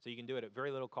 So you can do it at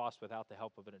very little cost without the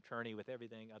help of an attorney, with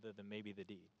everything other than maybe the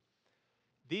deed.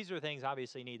 These are things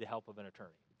obviously need the help of an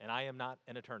attorney, and I am not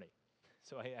an attorney.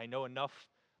 So I know enough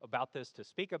about this to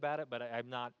speak about it, but I'm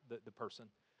not the person.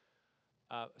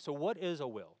 So what is a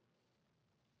will?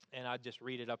 And I'll just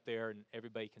read it up there and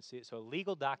everybody can see it. So a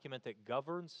legal document that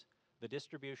governs the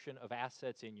distribution of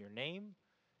assets in your name,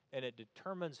 and it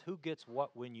determines who gets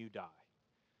what when you die.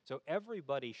 So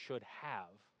everybody should have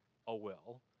a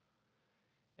will.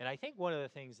 And I think one of the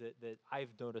things that I've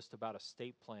noticed about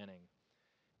estate planning,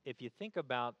 if you think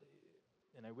about,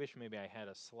 and I wish maybe I had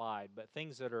a slide, but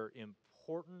things that are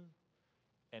important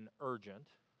and urgent,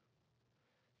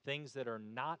 things that are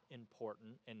not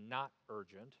important and not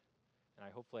urgent,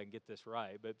 and hopefully I can get this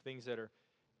right, but things that are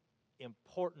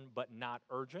important but not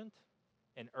urgent,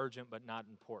 and urgent but not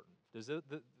important. Does the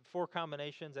four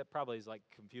combinations, that probably is like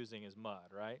confusing as mud,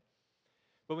 right?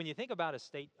 But when you think about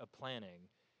estate planning,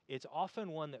 it's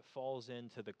often one that falls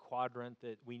into the quadrant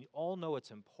that we all know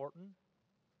it's important,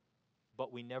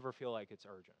 but we never feel like it's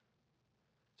urgent.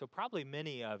 So probably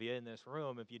many of you in this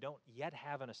room, if you don't yet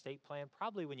have an estate plan,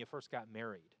 probably when you first got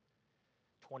married,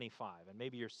 25, and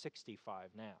maybe you're 65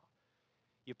 now,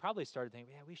 you probably started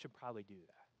thinking, yeah, we should probably do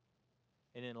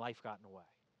that. And then life got in the way.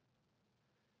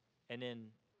 And then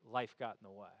life got in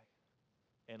the way.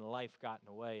 And life got in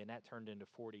the way, and that turned into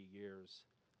 40 years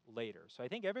later. So I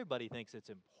think everybody thinks it's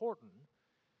important,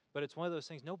 but it's one of those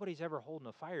things, nobody's ever holding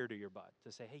a fire to your butt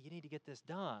to say, hey, you need to get this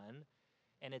done,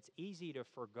 and it's easy to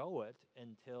forgo it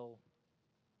until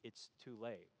it's too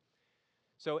late.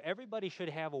 So everybody should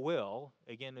have a will.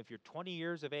 Again, if you're 20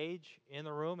 years of age in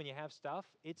the room and you have stuff,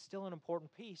 it's still an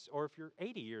important piece. Or if you're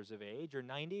 80 years of age or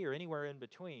 90 or anywhere in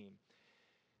between,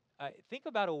 think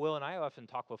about a will, and I often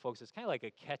talk with folks, it's kind of like a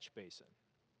catch basin.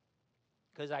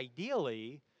 Because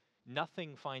ideally,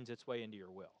 nothing finds its way into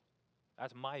your will.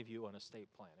 That's my view on estate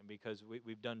planning, because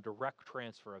we've done direct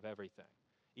transfer of everything,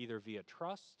 either via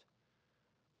trust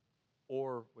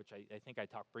or, which I think I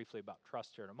talked briefly about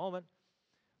trust here in a moment,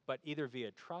 but either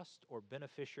via trust or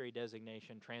beneficiary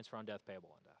designation, transfer on death, payable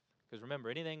on death. Because remember,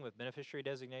 anything with beneficiary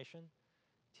designation,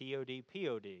 TOD,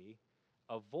 POD,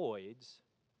 avoids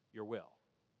your will.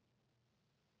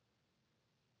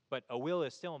 But a will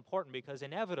is still important because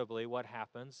inevitably what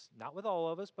happens, not with all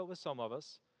of us, but with some of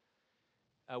us,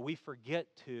 we forget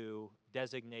to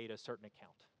designate a certain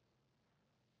account.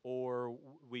 Or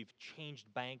we've changed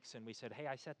banks and we said, hey,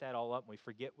 I set that all up, and we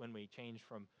forget when we changed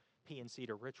from PNC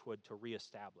to Richwood to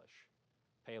reestablish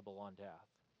payable on death.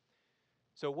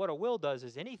 So what a will does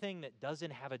is anything that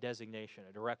doesn't have a designation,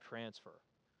 a direct transfer,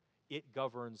 it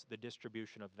governs the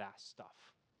distribution of that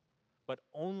stuff, but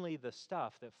only the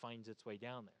stuff that finds its way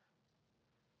down there.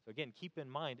 So again, keep in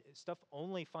mind, stuff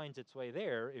only finds its way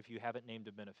there if you haven't named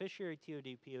a beneficiary,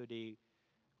 TOD, POD,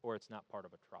 or it's not part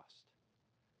of a trust.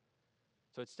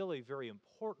 So it's still a very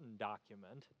important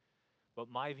document, but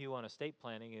my view on estate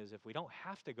planning is if we don't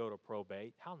have to go to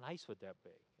probate, how nice would that be?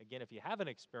 Again, if you haven't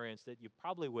experienced it, you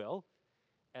probably will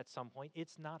at some point.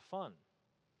 It's not fun.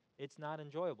 It's not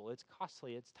enjoyable. It's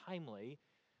costly. It's timely.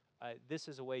 This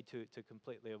is a way to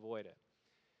completely avoid it.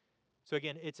 So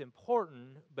again, it's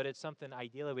important, but it's something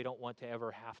ideally we don't want to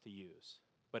ever have to use.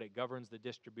 But it governs the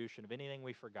distribution of anything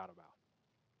we forgot about.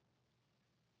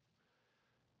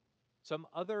 Some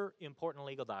other important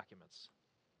legal documents.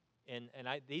 And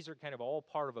these are kind of all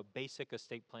part of a basic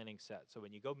estate planning set. So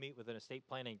when you go meet with an estate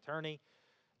planning attorney,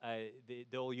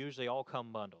 they'll usually all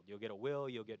come bundled. You'll get a will,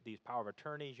 you'll get these power of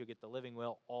attorneys, you'll get the living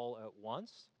will all at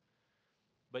once.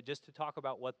 But just to talk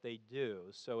about what they do,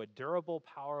 so a durable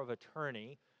power of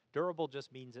attorney, durable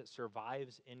just means it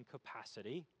survives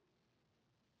incapacity.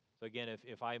 So again,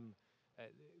 if I'm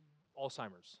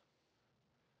Alzheimer's,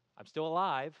 I'm still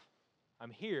alive,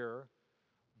 I'm here,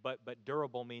 But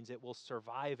durable means it will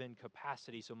survive in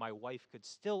capacity, so my wife could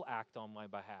still act on my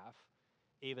behalf,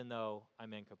 even though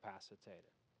I'm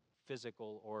incapacitated,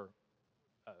 physical or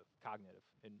cognitive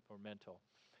or mental.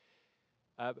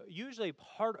 Usually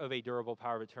part of a durable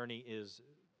power of attorney is,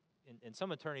 and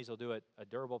some attorneys will do it, a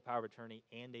durable power of attorney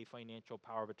and a financial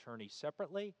power of attorney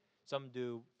separately. Some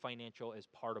do financial as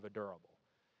part of a durable.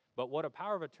 But what a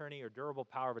power of attorney or durable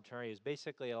power of attorney is,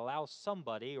 basically it allows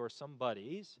somebody or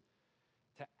somebodies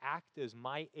to act as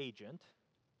my agent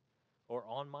or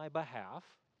on my behalf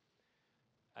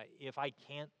if I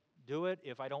can't do it,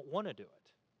 if I don't want to do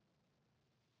it,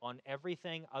 on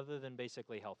everything other than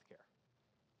basically health care.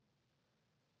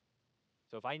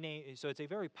 So it's a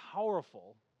very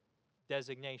powerful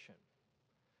designation,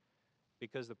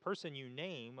 because the person you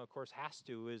name, of course,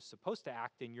 is supposed to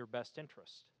act in your best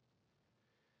interest.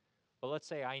 But let's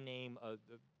say I name a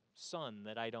son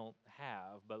that I don't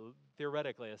have, but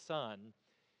theoretically a son,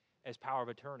 as power of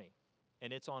attorney,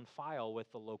 and it's on file with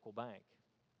the local bank.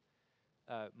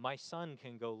 My son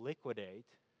can go liquidate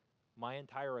my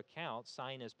entire account,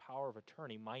 sign as power of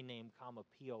attorney, my name, comma,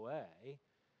 POA.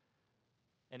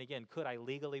 And again, could I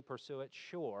legally pursue it?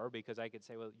 Sure, because I could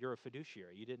say, well, you're a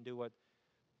fiduciary. You didn't do what,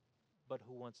 but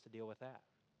who wants to deal with that?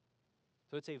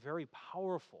 So it's a very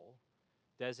powerful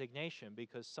designation,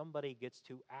 because somebody gets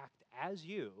to act as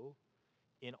you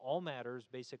in all matters,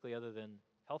 basically, other than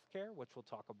health care, which we'll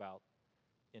talk about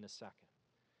in a second.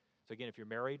 So again, if you're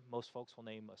married, most folks will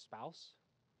name a spouse.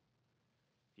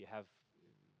 If you have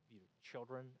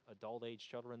children, adult age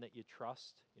children that you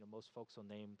trust, most folks will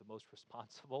name the most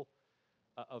responsible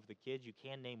of the kids. You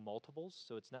can name multiples,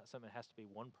 so it's not something that has to be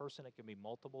one person. It can be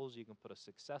multiples. You can put a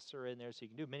successor in there, so you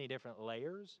can do many different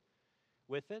layers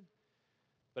with it.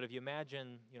 But if you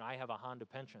imagine, I have a Honda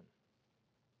pension,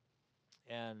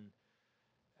 and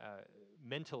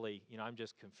mentally, I'm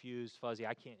just confused, fuzzy.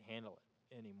 I can't handle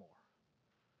it anymore.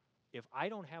 If I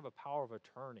don't have a power of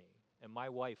attorney, and my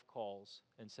wife calls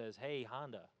and says, hey,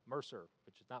 Honda, Mercer,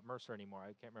 which is not Mercer anymore, I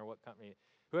can't remember what company,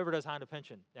 whoever does Honda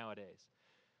pension nowadays.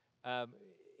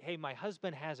 Hey, my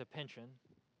husband has a pension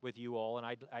with you all, and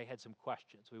I had some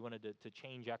questions. We wanted to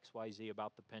change XYZ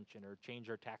about the pension, or change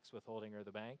our tax withholding, or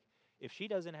the bank. If she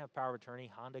doesn't have power of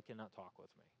attorney, Honda cannot talk with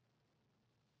me.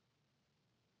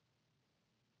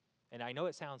 And I know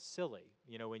it sounds silly,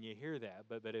 when you hear that,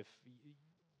 but if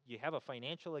you have a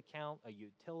financial account, a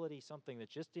utility, something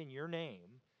that's just in your name.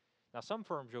 Now, some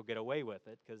firms you'll get away with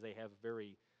it because they have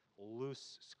very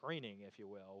loose screening, if you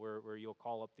will, where you'll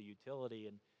call up the utility,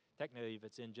 and technically if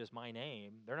it's in just my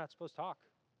name, they're not supposed to talk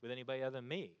with anybody other than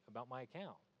me about my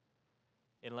account,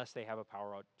 unless they have a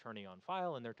power of attorney on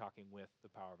file and they're talking with the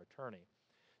power of attorney.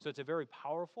 So it's a very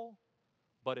powerful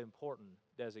but important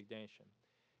designation.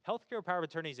 Healthcare power of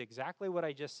attorney is exactly what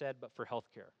I just said, but for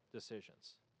healthcare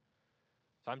decisions.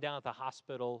 So I'm down at the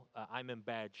hospital, I'm in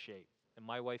bad shape, and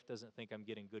my wife doesn't think I'm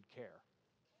getting good care.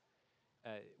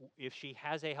 If she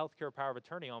has a healthcare power of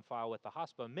attorney on file with the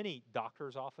hospital, many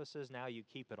doctors' offices now, you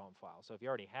keep it on file. So if you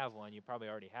already have one, you probably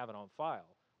already have it on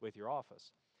file with your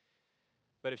office.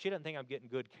 But if she doesn't think I'm getting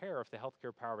good care, if the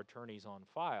healthcare power of attorney is on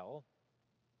file,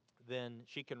 then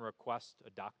she can request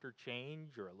a doctor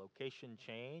change, or a location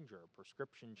change, or a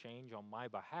prescription change on my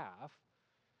behalf.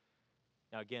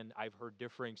 Now, again, I've heard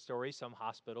differing stories. Some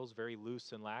hospitals, very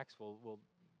loose and lax. Well,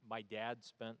 my dad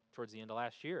spent towards the end of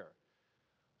last year.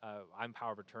 I'm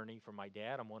power of attorney for my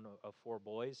dad. I'm one of 4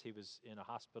 boys. He was in a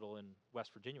hospital in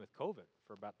West Virginia with COVID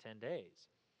for about 10 days.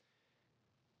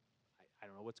 I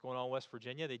don't know what's going on in West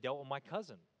Virginia. They dealt with my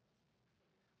cousin.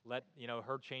 Let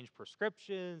her change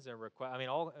prescriptions and request.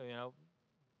 All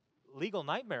legal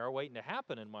nightmare waiting to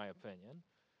happen, in my opinion.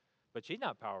 But she's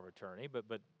not power of attorney. But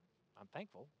I'm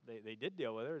thankful they did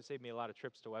deal with her. It saved me a lot of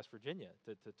trips to West Virginia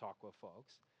to talk with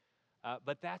folks.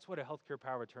 But that's what a healthcare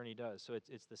power of attorney does. So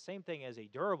it's the same thing as a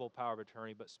durable power of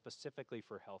attorney, but specifically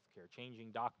for healthcare,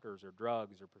 changing doctors or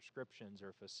drugs or prescriptions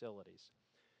or facilities.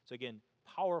 So again,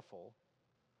 powerful,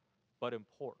 but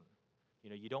important.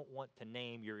 You don't want to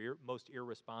name your most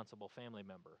irresponsible family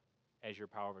member as your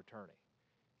power of attorney.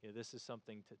 This is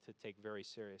something to take very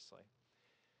seriously.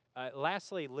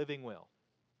 Lastly, living will.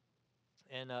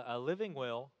 And a living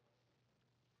will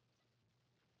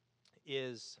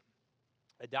is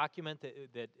a document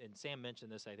that, and Sam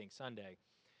mentioned this, I think, Sunday.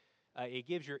 It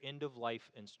gives your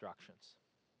end-of-life instructions.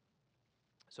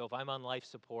 So if I'm on life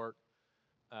support,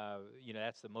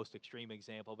 that's the most extreme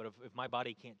example, but if my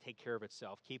body can't take care of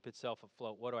itself, keep itself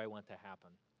afloat, what do I want to happen?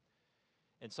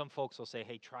 And some folks will say,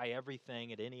 hey, try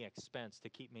everything at any expense to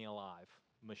keep me alive.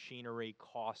 Machinery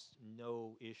costs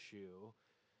no issue.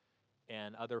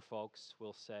 And other folks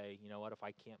will say, you know what, if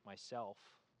I can't myself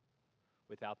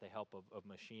without the help of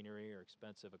machinery or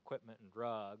expensive equipment and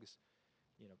drugs,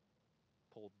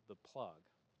 pulled the plug.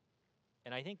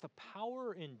 And I think the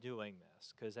power in doing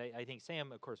this, because I think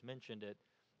Sam, of course, mentioned it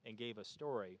and gave a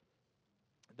story,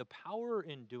 the power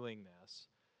in doing this,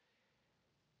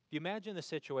 if you imagine the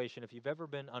situation, if you've ever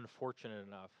been unfortunate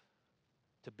enough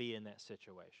to be in that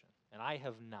situation, and I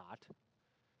have not,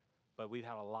 but we've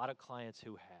had a lot of clients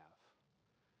who have.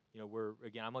 I'm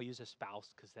going to use a spouse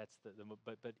because that's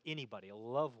but anybody, a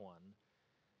loved one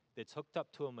that's hooked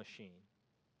up to a machine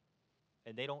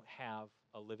and they don't have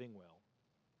a living will.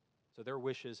 So their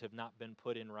wishes have not been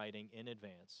put in writing in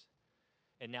advance.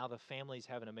 And now the family's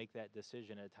having to make that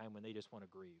decision at a time when they just want to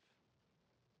grieve.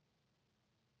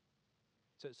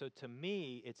 So to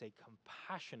me, it's a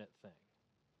compassionate thing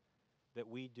that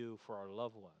we do for our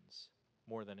loved ones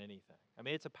more than anything. I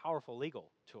mean, it's a powerful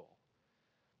legal tool,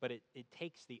 but it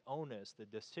takes the onus, the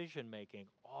decision-making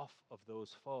off of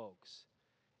those folks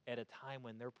at a time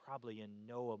when they're probably in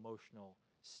no emotional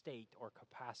state or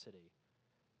capacity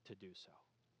to do so.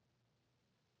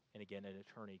 And again, an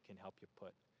attorney can help you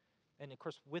put. And of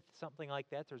course, with something like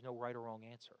that, there's no right or wrong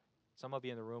answer. Some of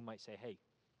you in the room might say, hey,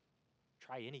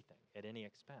 try anything at any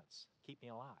expense. Keep me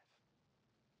alive.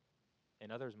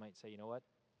 And others might say, you know what?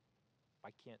 If I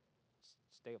can't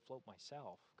stay afloat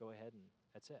myself, go ahead and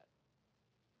that's it.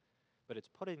 But it's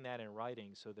putting that in writing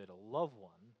so that a loved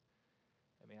one,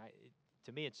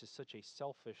 to me, it's just such a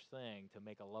selfish thing to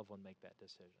make a loved one make that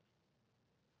decision.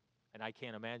 And I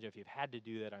can't imagine if you've had to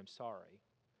do that, I'm sorry.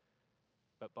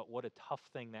 But what a tough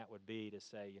thing that would be to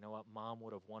say, you know what, Mom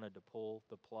would have wanted to pull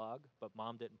the plug, but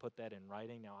Mom didn't put that in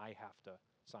writing. Now I have to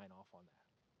sign off on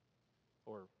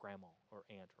that. Or grandma or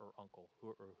aunt or uncle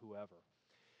or whoever.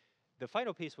 The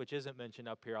final piece, which isn't mentioned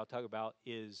up here, I'll talk about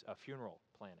is funeral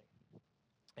planning.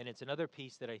 And it's another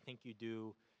piece that I think you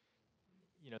do,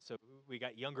 so we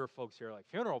got younger folks here like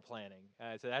funeral planning.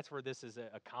 So that's where this is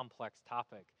a complex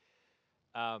topic.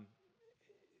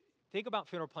 Think about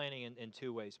funeral planning in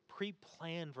two ways,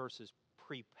 pre-plan versus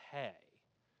prepay.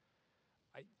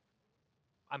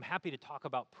 I'm happy to talk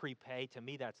about prepay. To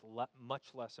me, that's much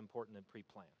less important than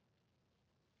pre-plan.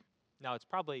 Now, it's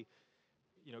probably,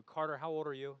 Carter, how old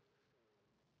are you?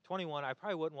 21. I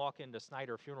probably wouldn't walk into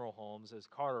Snyder Funeral Homes as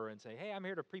Carter and say, hey, I'm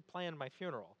here to pre-plan my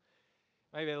funeral.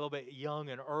 Maybe a little bit young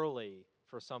and early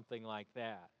for something like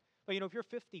that. But, if you're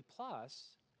 50 plus,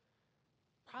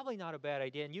 probably not a bad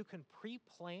idea. And you can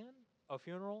pre-plan a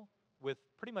funeral with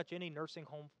pretty much any nursing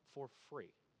home for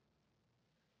free.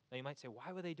 Now, you might say,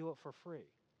 why would they do it for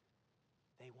free?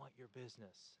 They want your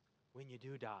business when you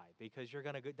do die because you're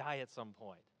going to die at some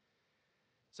point.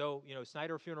 So,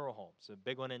 Snyder Funeral Homes, a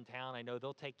big one in town. I know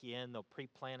they'll take you in. They'll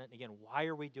pre-plan it. And again, why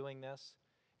are we doing this?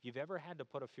 If you've ever had to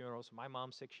put a funeral, so my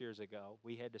mom 6 years ago,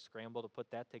 we had to scramble to put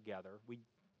that together. We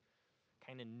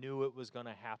kind of knew it was going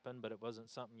to happen, but it wasn't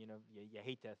something, you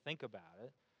hate to think about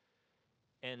it.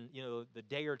 And, the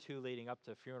day or two leading up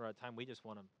to funeral time, we just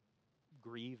want to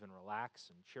grieve and relax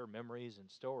and share memories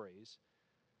and stories.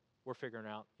 We're figuring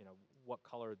out, what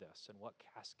color this and what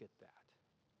casket that.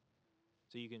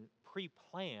 So you can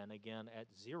pre-plan, again, at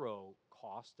zero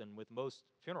cost, and with most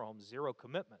funeral homes, zero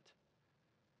commitment.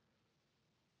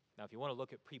 Now, if you want to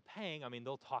look at prepaying,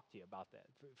 they'll talk to you about that.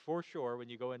 For sure, when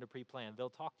you go into pre-plan, they'll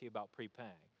talk to you about prepaying.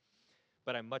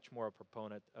 But I'm much more a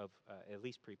proponent of at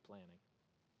least pre-planning.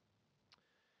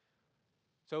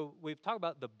 So we've talked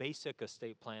about the basic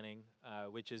estate planning,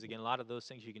 which is, again, a lot of those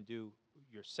things you can do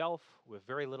yourself with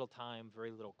very little time,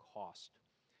 very little cost.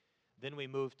 Then we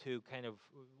move to kind of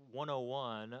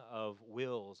 101 of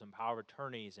wills and power of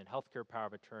attorneys and healthcare power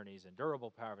of attorneys and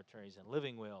durable power of attorneys and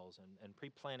living wills and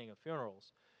pre-planning of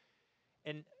funerals.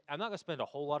 And I'm not going to spend a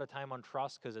whole lot of time on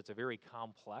trust because it's a very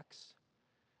complex.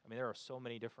 There are so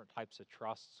many different types of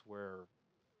trusts where,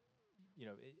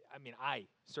 I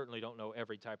certainly don't know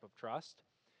every type of trust.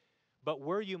 But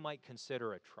where you might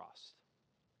consider a trust.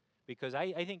 Because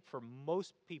I think for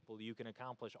most people, you can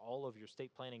accomplish all of your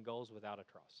estate planning goals without a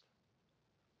trust.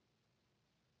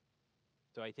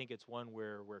 So I think it's one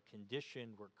where we're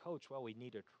conditioned, we're coached, well, we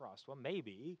need a trust. Well,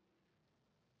 maybe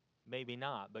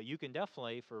not. But you can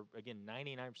definitely, for, again,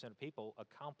 99% of people,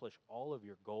 accomplish all of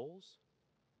your goals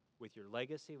with your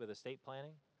legacy, with estate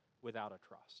planning, without a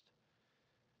trust.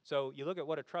 So you look at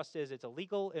what a trust is. It's a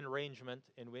legal arrangement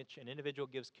in which an individual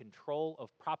gives control of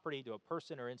property to a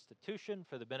person or institution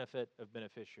for the benefit of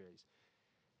beneficiaries.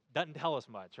 Doesn't tell us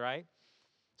much, right?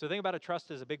 So think about a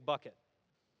trust as a big bucket.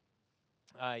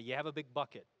 You have a big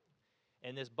bucket,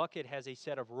 and this bucket has a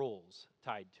set of rules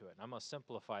tied to it. And I'm going to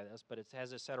simplify this, but it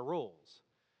has a set of rules.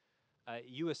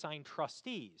 You assign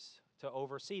trustees to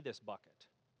oversee this bucket.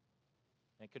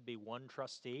 It could be one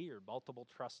trustee or multiple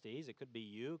trustees. It could be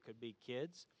you. It could be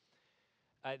kids.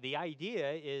 The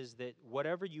idea is that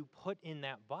whatever you put in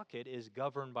that bucket is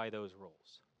governed by those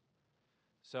rules.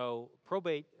 So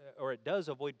probate, or it does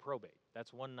avoid probate.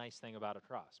 That's one nice thing about a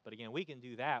trust. But again, we can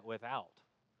do that without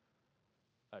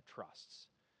trusts.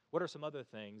 What are some other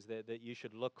things that you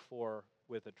should look for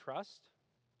with a trust?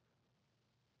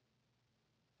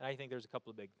 And I think there's a couple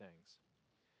of big things.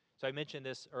 So I mentioned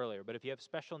this earlier, but if you have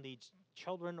special needs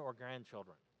children or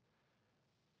grandchildren,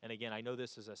 and again, I know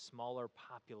this is a smaller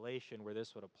population where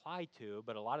this would apply to,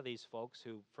 but a lot of these folks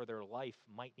who, for their life,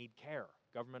 might need care,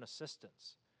 government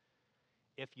assistance.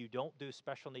 If you don't do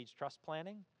special needs trust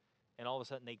planning, and all of a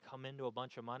sudden they come into a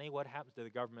bunch of money, what happens to the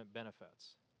government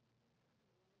benefits?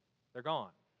 They're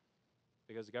gone,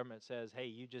 because the government says, hey,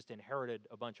 you just inherited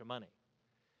a bunch of money.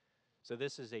 So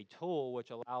this is a tool which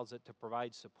allows it to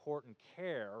provide support and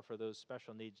care for those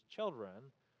special needs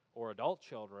children or adult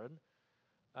children,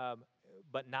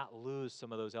 but not lose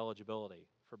some of those eligibility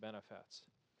for benefits.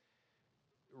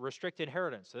 Restrict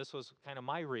inheritance. So this was kind of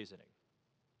my reasoning.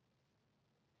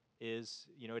 Is,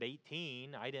 at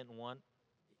 18, I didn't want,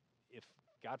 if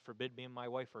God forbid me and my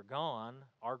wife are gone,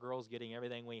 our girl's getting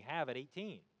everything we have at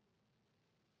 18.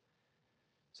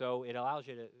 So it allows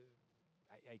you to,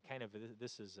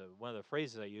 this is one of the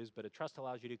phrases I use, but a trust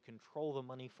allows you to control the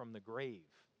money from the grave.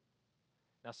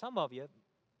 Now, some of you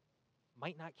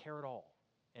might not care at all.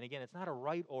 And again, it's not a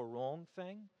right or wrong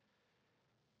thing.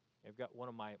 I've got one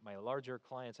of my larger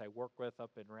clients I work with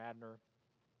up in Radnor,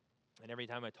 and every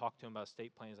time I talk to him about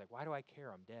estate planning, he's like, why do I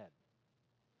care? I'm dead.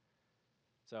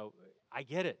 So I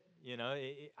get it.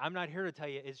 I'm not here to tell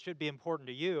you it should be important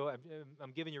to you.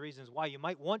 I'm giving you reasons why you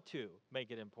might want to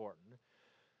make it important.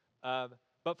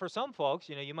 But for some folks,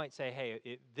 you might say,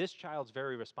 hey, this child's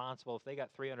very responsible. If they got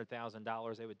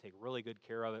 $300,000, they would take really good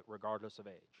care of it regardless of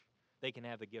age. They can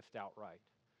have the gift outright.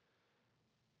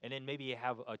 And then maybe you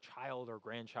have a child or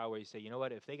grandchild where you say, you know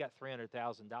what, if they got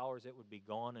 $300,000, it would be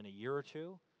gone in a year or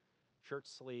two, shirt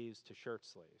sleeves to shirt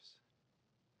sleeves.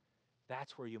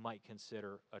 That's where you might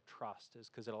consider a trust, is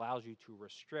because it allows you to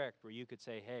restrict, where you could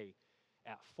say, hey,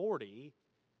 at 40,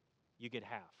 you get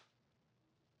half.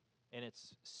 And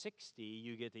it's 60,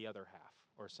 you get the other half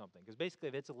or something. Because basically,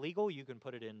 if it's illegal, you can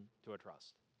put it into a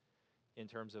trust in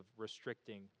terms of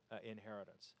restricting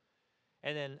inheritance.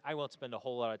 And then I won't spend a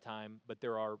whole lot of time, but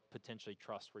there are potentially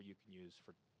trusts where you can use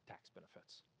for tax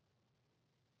benefits.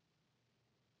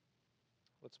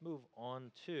 Let's move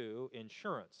on to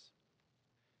insurance.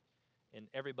 And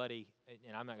everybody,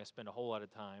 and I'm not going to spend a whole lot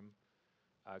of time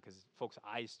because folks'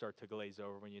 eyes start to glaze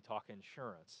over when you talk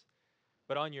insurance.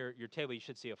 But on your table, you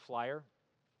should see a flyer,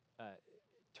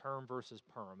 term versus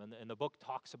perm. And the book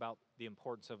talks about the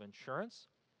importance of insurance.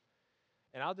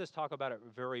 And I'll just talk about it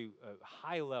very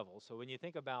high level. So when you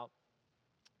think about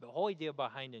the whole idea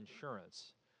behind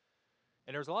insurance,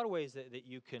 and there's a lot of ways that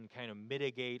you can kind of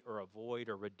mitigate or avoid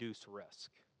or reduce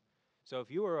risk. So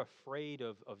if you are afraid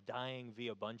of dying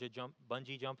via bungee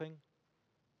jumping,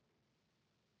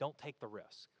 don't take the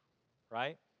risk,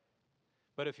 right?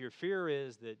 But if your fear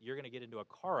is that you're going to get into a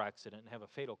car accident and have a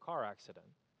fatal car accident,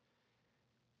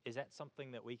 is that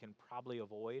something that we can probably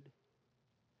avoid?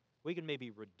 We can maybe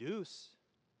reduce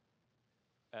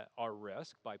our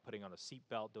risk by putting on a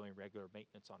seatbelt, doing regular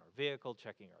maintenance on our vehicle,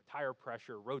 checking our tire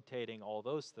pressure, rotating, all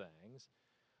those things.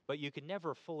 But you can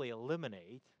never fully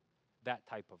eliminate that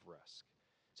type of risk.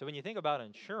 So when you think about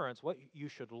insurance, what you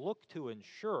should look to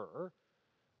insure,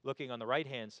 looking on the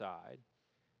right-hand side,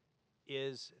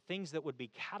 is things that would be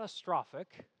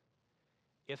catastrophic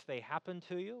if they happen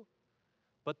to you,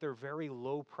 but they're very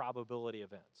low probability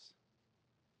events.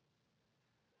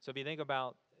 So if you think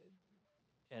about,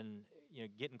 and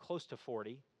getting close to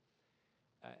 40,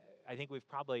 I think we've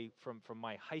probably, from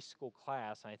my high school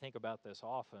class, and I think about this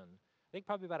often, I think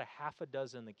probably about a half a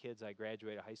dozen of the kids I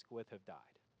graduated high school with have died.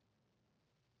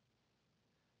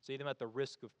 So you think about the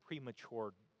risk of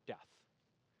premature death.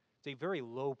 It's a very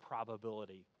low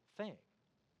probability thing,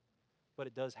 but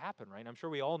it does happen, right? I'm sure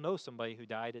we all know somebody who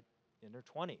died in their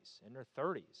 20s, in their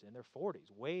 30s, in their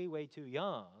 40s, way, way too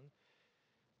young.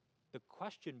 The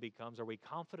question becomes, are we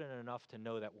confident enough to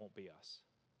know that won't be us?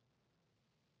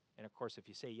 And of course, if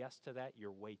you say yes to that,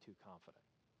 you're way too confident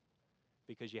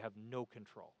because you have no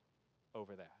control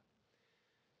over that.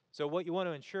 So what you want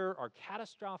to ensure are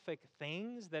catastrophic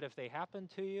things that if they happen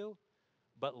to you,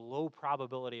 but low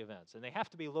probability events. And they have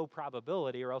to be low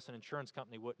probability or else an insurance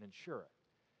company wouldn't insure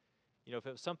it. If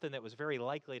it was something that was very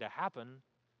likely to happen,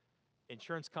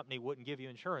 insurance company wouldn't give you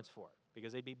insurance for it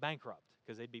because they'd be bankrupt,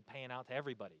 because they'd be paying out to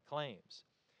everybody, claims.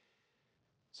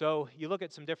 So you look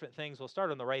at some different things. We'll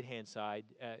start on the right-hand side.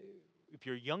 if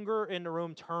you're younger in the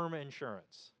room, term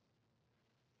insurance.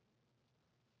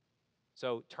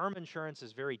 So term insurance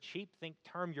is very cheap. Think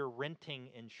term, you're renting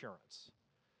insurance.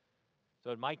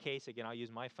 So in my case, again, I'll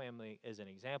use my family as an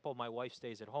example. My wife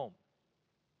stays at home.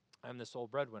 I'm the sole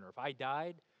breadwinner. If I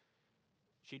died,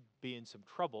 she'd be in some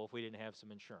trouble if we didn't have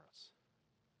some insurance.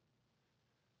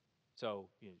 So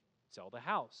you sell the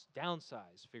house,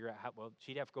 downsize, figure out how, well,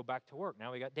 she'd have to go back to work.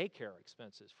 Now we got daycare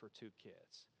expenses for 2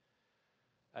 kids.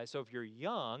 So if you're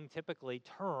young, typically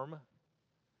term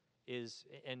is,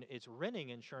 and it's renting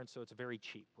insurance, so it's very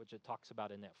cheap, which it talks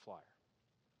about in that flyer.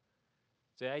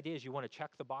 So the idea is you want to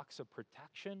check the box of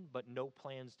protection, but no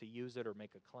plans to use it or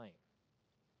make a claim.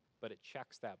 But it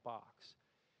checks that box.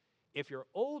 If you're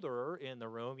older in the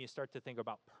room, you start to think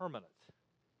about permanent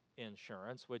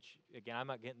insurance, which, again, I'm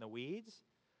not getting the weeds.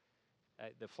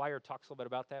 The flyer talks a little bit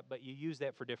about that, but you use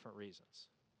that for different reasons.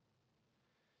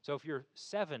 So if you're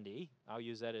 70, I'll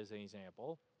use that as an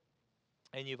example,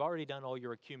 and you've already done all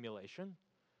your accumulation,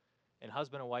 and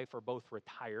husband and wife are both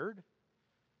retired,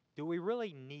 do we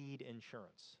really need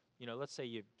insurance? You know, let's say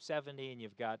you're 70 and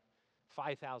you've got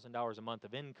 $5,000 a month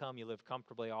of income you live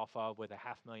comfortably off of with a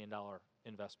 $500,000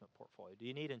 investment portfolio. Do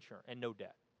you need insurance? And no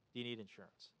debt. Do you need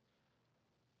insurance?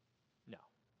 No.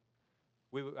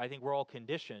 I think we're all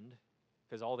conditioned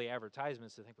because all the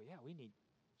advertisements to think, well, yeah, we need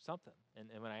something.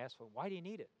 And when I ask, well, why do you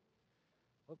need it?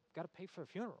 Well, got to pay for a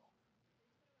funeral.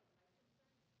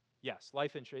 Yes,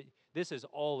 life insurance. This is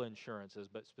all insurances,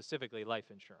 but specifically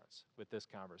life insurance with this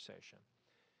conversation.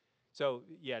 So,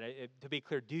 yeah, to be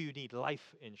clear, do you need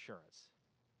life insurance?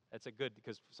 That's a good,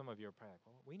 because some of you are probably like,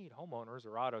 well, we need homeowners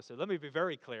or auto. So let me be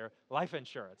very clear, life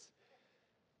insurance.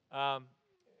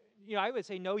 You know, I would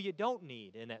say, no, you don't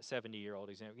need in that 70-year-old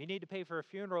example. You need to pay for a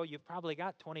funeral. You've probably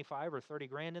got 25 or 30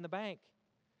 grand in the bank,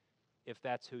 if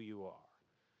that's who you are.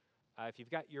 If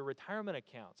you've got your retirement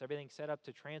accounts, everything set up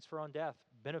to transfer on death,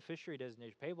 beneficiary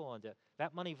designation, payable on death,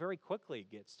 that money very quickly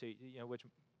gets to, you know, which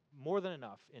more than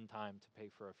enough in time to pay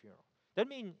for a funeral. Doesn't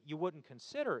mean you wouldn't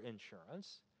consider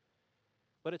insurance,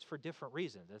 but it's for different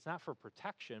reasons. It's not for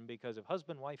protection, because if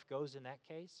husband and wife goes in that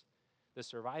case, the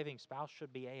surviving spouse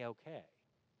should be A-okay.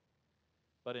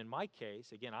 But in my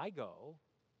case, again, I go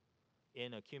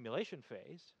in accumulation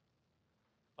phase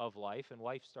of life, and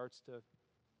wife starts to,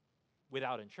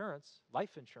 without insurance,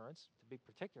 life insurance, to be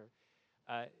particular,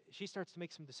 she starts to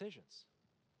make some decisions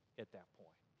at that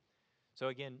point. So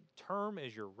again, term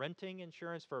is you're renting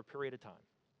insurance for a period of time.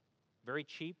 Very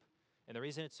cheap. And the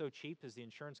reason it's so cheap is the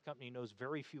insurance company knows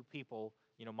very few people,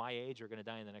 you know, my age are going to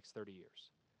die in the next 30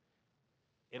 years.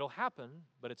 It'll happen,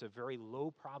 but it's a very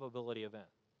low probability event.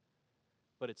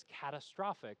 But it's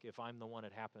catastrophic if I'm the one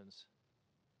it happens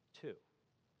to.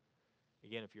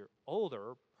 Again, if you're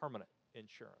older, permanent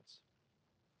insurance.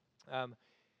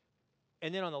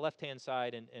 And then on the left-hand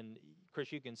side, and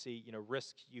Chris, you can see, you know,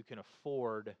 risks you can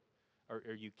afford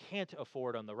or you can't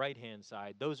afford on the right-hand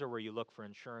side. Those are where you look for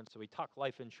insurance. So we talk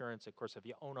life insurance. Of course, if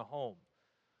you own a home,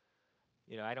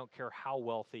 you know, I don't care how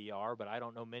wealthy you are, but I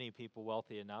don't know many people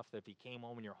wealthy enough that if you came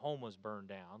home and your home was burned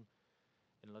down,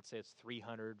 and let's say it's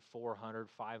 $300,000, $400,000,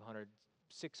 $500,000,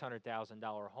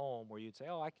 $600,000 home, where you'd say,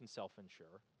 oh, I can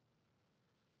self-insure.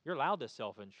 You're allowed to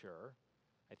self-insure.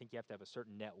 I think you have to have a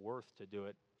certain net worth to do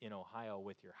it in Ohio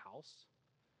with your house.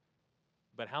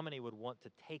 But how many would want to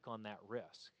take on that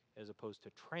risk as opposed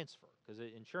to transfer? Because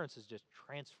insurance is just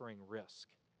transferring risk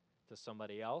to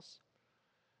somebody else.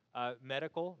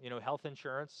 Medical, you know, health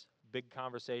insurance, big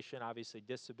conversation. Obviously,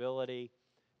 disability,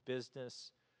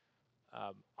 business,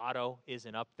 auto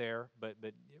isn't up there, but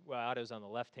well, auto's on the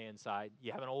left-hand side.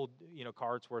 You have an old, you know,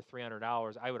 car, it's worth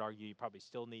 $300. I would argue you probably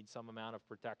still need some amount of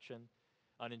protection.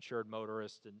 Uninsured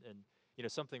motorist, and you know,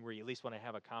 something where you at least want to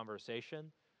have a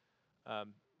conversation.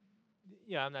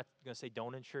 Yeah, I'm not going to say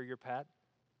don't insure your pet.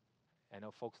 I know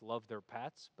folks love their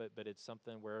pets, but it's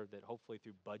something where that hopefully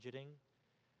through budgeting,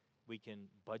 we can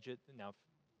budget. Now, if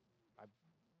I have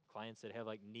clients that have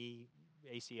like knee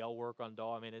ACL work on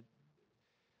dog, I mean,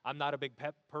 I'm not a big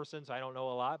pet person, so I don't know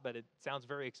a lot, but it sounds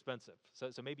very expensive.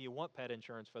 So maybe you want pet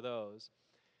insurance for those.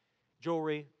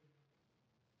 Jewelry.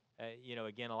 You know,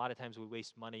 again, a lot of times we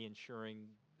waste money insuring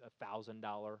a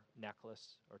 $1,000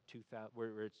 necklace or $2,000,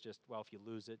 where it's just, well, if you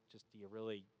lose it, just do you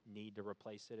really need to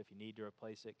replace it? If you need to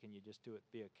replace it, can you just do it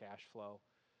via cash flow?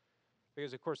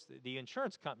 Because, of course, the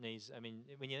insurance companies, I mean,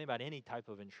 when you think about any type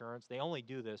of insurance, they only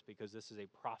do this because this is a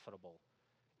profitable,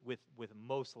 with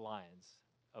most lines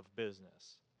of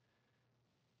business.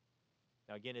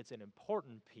 Now, again, it's an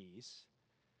important piece,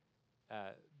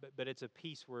 but it's a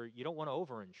piece where you don't want to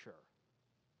overinsure.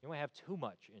 You don't have too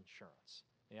much insurance.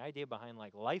 The idea behind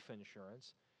like life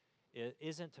insurance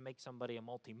isn't to make somebody a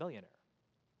multimillionaire.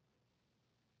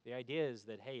 The idea is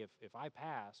that, hey, if I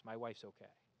pass, my wife's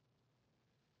okay.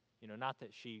 Not that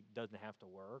she doesn't have to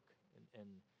work and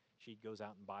she goes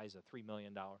out and buys a $3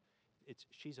 million.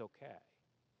 She's okay.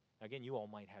 Again, you all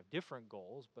might have different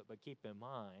goals, but keep in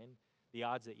mind the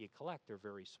odds that you collect are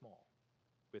very small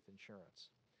with insurance.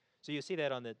 So you see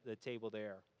that on the table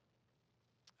there.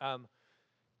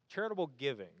 Charitable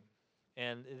giving,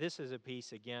 and this is a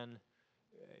piece, again,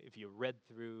 if you read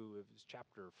through, it was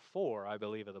chapter 4, I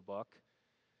believe, of the book,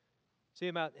 see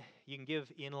about you can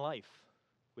give in life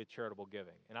with charitable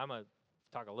giving. And I'm going to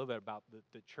talk a little bit about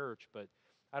the church, but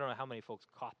I don't know how many folks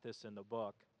caught this in the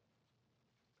book.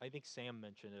 I think Sam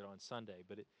mentioned it on Sunday,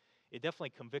 but it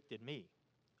definitely convicted me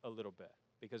a little bit,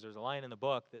 because there's a line in the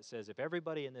book that says if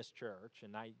everybody in this church,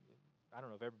 and I don't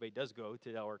know if everybody does go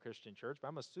to our Christian church, but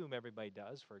I'm going to assume everybody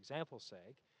does for example's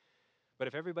sake, but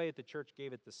if everybody at the church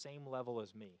gave it the same level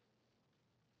as me,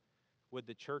 would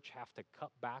the church have to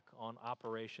cut back on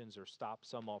operations or stop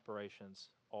some operations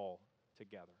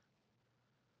altogether?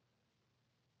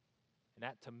 And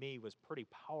that, to me, was a pretty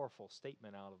powerful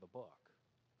statement out of the book.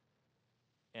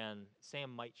 And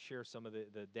Sam might share some of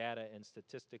the data and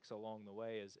statistics along the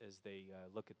way as they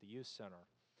look at the youth center.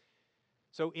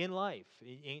 So in life,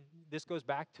 this goes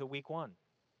back to week 1.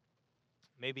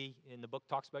 Maybe in the book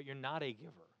talks about you're not a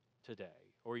giver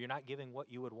today, or you're not giving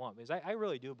what you would want. Because I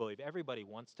really do believe everybody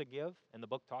wants to give, and the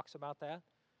book talks about that.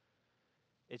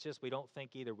 It's just we don't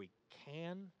think either we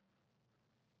can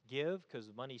give because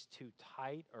the money's too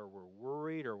tight, or we're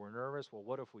worried, or we're nervous. Well,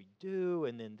 what if we do,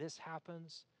 and then this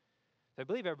happens? So I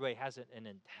believe everybody has an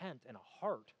intent and a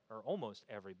heart, or almost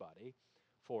everybody,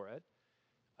 for it.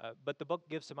 But the book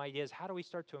gives some ideas. How do we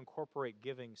start to incorporate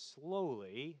giving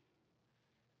slowly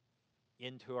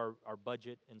into our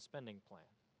budget and spending plan?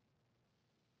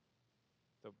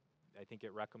 So I think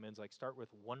it recommends start with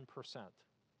 1%. So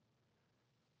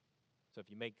if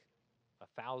you make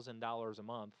 $1,000 a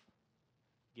month,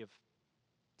 give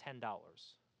 $10.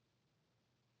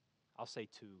 I'll say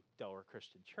to Delaware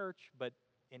Christian Church, but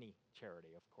any charity,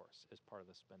 of course, as part of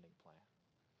the spending plan.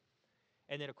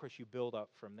 And then, of course, you build up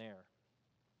from there.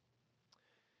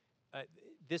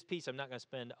 This piece I'm not going to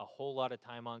spend a whole lot of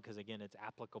time on because, again, it's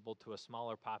applicable to a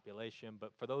smaller population.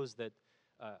 But for those that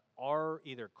are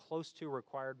either close to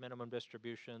required minimum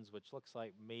distributions, which looks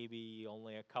like maybe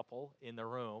only a couple in the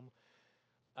room,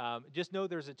 just know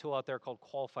there's a tool out there called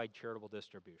qualified charitable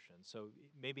distribution. So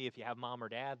maybe if you have mom or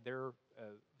dad, they're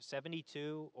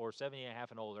 72 or 70 and a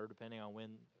half and older, depending on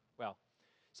when,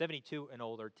 72 and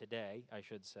older today, I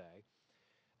should say,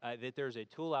 that there's a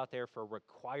tool out there for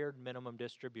required minimum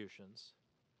distributions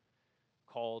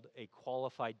called a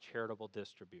qualified charitable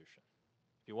distribution.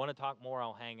 If you want to talk more,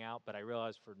 I'll hang out, but I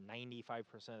realize for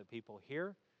 95% of the people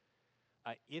here,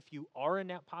 if you are in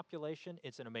that population,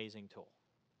 it's an amazing tool.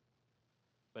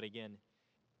 But again,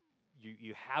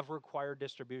 you have required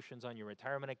distributions on your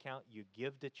retirement account, you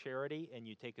give to charity, and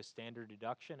you take a standard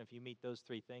deduction. If you meet those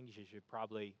 3 things, you should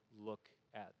probably look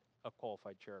at a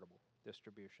qualified charitable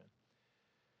distribution.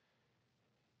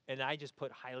 And I just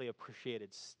put highly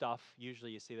appreciated stuff.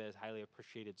 Usually you see that as highly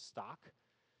appreciated stock.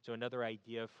 So another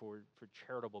idea for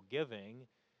charitable giving,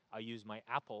 I'll use my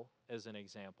Apple as an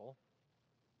example.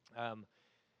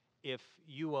 If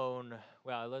you own,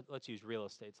 let's use real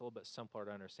estate. It's a little bit simpler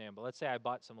to understand. But let's say I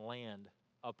bought some land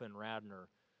up in Radnor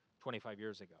 25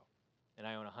 years ago, and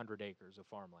I own 100 acres of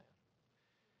farmland.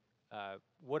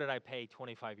 What did I pay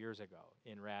 25 years ago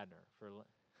in Radnor for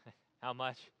how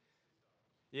much?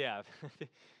 Yeah,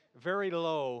 very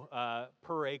low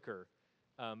per acre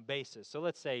basis. So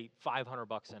let's say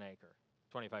 $500 an acre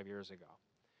 25 years ago.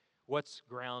 What's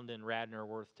ground in Radnor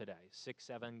worth today?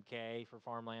 6, 7K for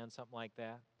farmland, something like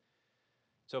that.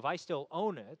 So if I still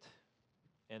own it,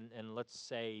 and let's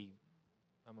say,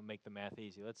 I'm going to make the math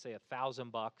easy. Let's say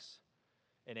 $1,000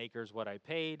 an acre is what I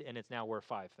paid, and it's now worth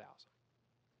 $5,000.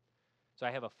 So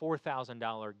I have a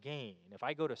 $4,000 gain. If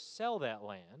I go to sell that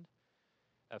land,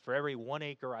 for every 1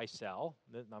 acre I sell,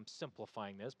 I'm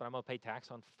simplifying this, but I'm going to pay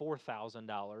tax on $4,000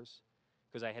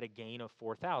 because I had a gain of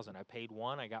 $4,000. I paid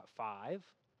 1, I got 5.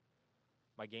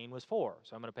 My gain was 4,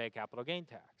 so I'm going to pay a capital gain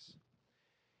tax.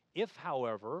 If,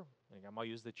 however, I'm going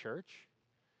to use the church,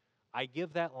 I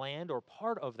give that land or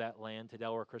part of that land to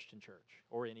Delaware Christian Church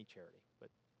or any charity, but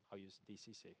I'll use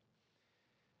DCC.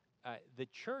 The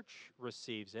church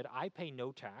receives it. I pay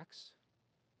no tax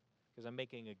because I'm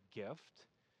making a gift.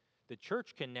 The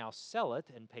church can now sell it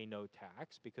and pay no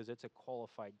tax because it's a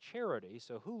qualified charity.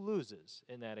 So who loses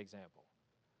in that example?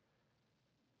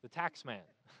 The tax man.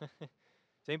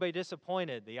 Is anybody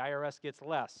disappointed the IRS gets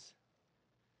less?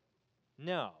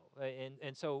 No.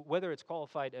 And so whether it's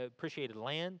qualified appreciated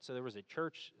land, so there was a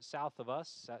church south of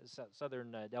us,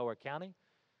 southern Delaware County,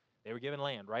 they were given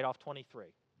land right off 23.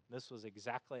 This was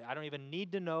exactly, I don't even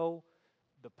need to know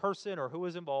the person or who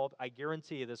was involved. I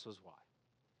guarantee you this was why.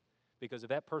 Because if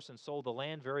that person sold the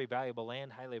land, very valuable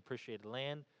land, highly appreciated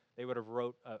land, they would have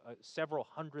wrote a several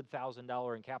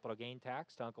 $100,000 in capital gain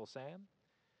tax to Uncle Sam.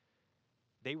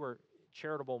 They were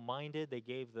charitable minded. They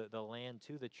gave the land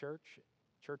to the church.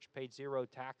 Church paid zero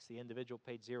tax. The individual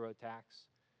paid zero tax.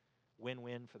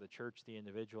 Win-win for the church, the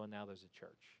individual, and now there's a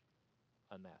church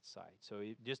on that side. So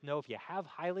you just know if you have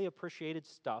highly appreciated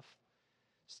stuff,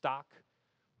 stock,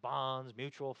 bonds,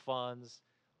 mutual funds,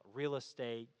 real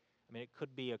estate, I mean, it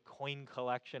could be a coin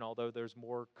collection, although there's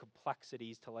more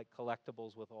complexities to like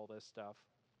collectibles with all this stuff.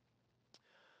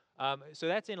 So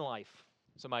that's in life,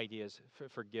 some ideas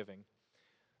for giving.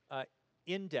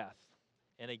 In death,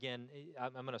 and again,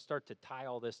 I'm going to start to tie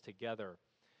all this together.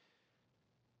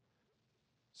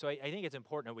 So I think it's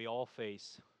important that we all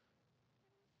face,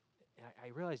 I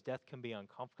realize death can be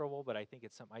uncomfortable, but I think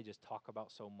it's something I just talk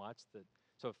about so much that,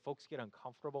 so if folks get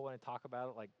uncomfortable when I talk about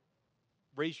it, like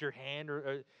raise your hand,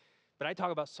 but I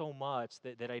talk about so much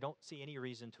that I don't see any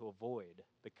reason to avoid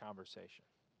the conversation.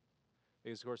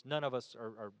 Because, of course, none of us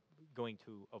are going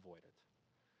to avoid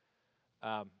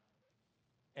it.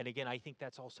 And again, I think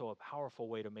that's also a powerful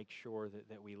way to make sure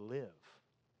that we live,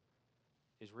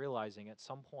 is realizing at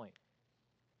some point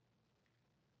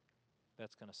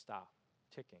that's going to stop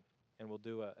ticking. And we'll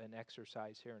do an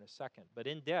exercise here in a second. But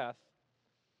in death,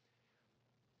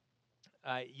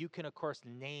 you can, of course,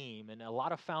 name, and a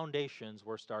lot of foundations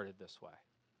were started this way.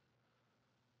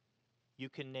 You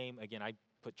can name, again, I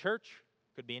put church,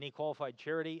 could be any qualified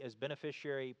charity as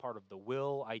beneficiary, part of the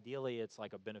will. Ideally, it's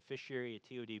like a beneficiary, a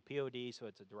TOD, POD, so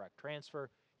it's a direct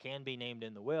transfer, can be named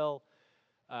in the will.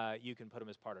 You can put them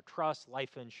as part of trust,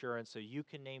 life insurance, so you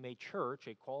can name a church,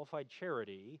 a qualified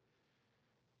charity,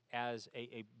 as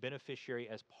a beneficiary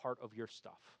as part of your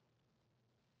stuff.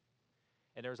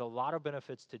 And there's a lot of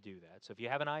benefits to do that. So if you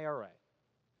have an IRA,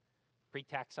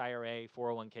 pre-tax IRA,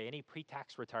 401k, any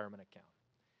pre-tax retirement account,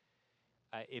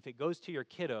 if it goes to your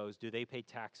kiddos, do they pay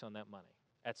tax on that money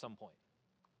at some point?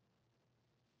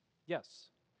 Yes.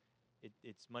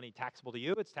 It's money taxable to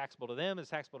you, it's taxable to them, it's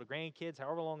taxable to grandkids,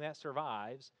 however long that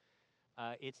survives,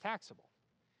 it's taxable.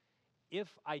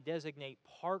 If I designate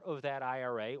part of that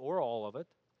IRA, or all of it,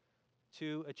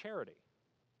 to a charity,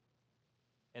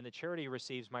 and the charity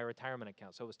receives my retirement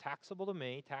account, so it was taxable to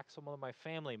me, taxable to my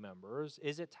family members,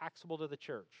 is it taxable to the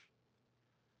church?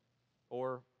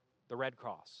 Or the Red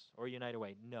Cross, or United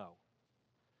Way? No.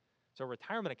 So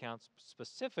retirement accounts,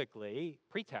 specifically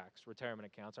pre-tax retirement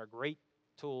accounts, are great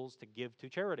tools to give to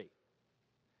charity.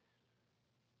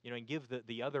 And give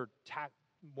the other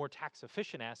more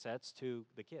tax-efficient assets to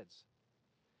the kids.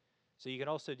 So you can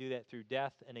also do that through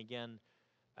death, and again,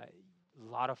 a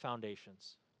lot of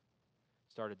foundations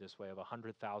started this way of a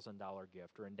 $100,000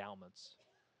 gift, or endowments.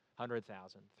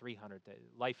 100,000, 300,000,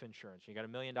 life insurance. You got $1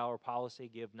 million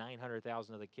policy, give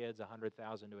 900,000 to the kids,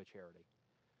 100,000 to a charity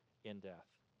in death.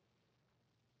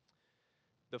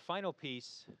 The final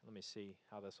piece, let me see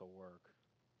how this will work.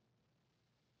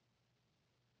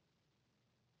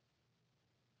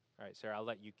 All right, Sarah, I'll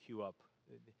let you cue up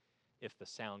if the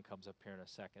sound comes up here in a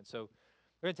second. So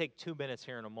we're going to take 2 minutes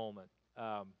here in a moment.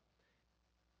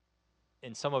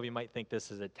 And some of you might think this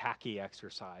is a tacky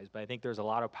exercise, but I think there's a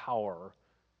lot of power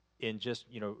in just,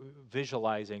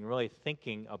 visualizing, really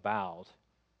thinking about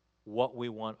what we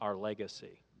want our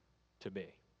legacy to be.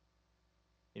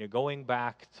 Going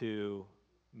back to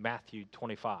Matthew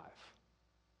 25,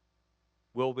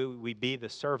 will we be the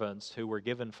servants who were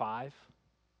given 5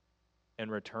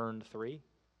 and returned 3?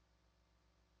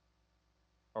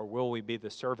 Or will we be the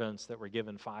servants that were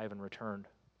given 5 and returned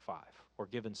 5? Or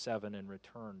given 7 and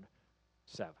returned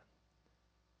 7?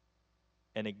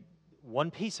 And one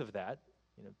piece of that,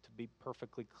 to be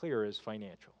perfectly clear, is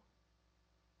financial.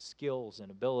 Skills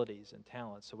and abilities and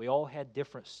talents. So we all had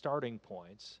different starting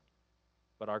points,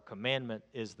 but our commandment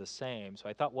is the same. So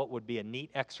I thought what would be a neat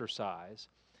exercise,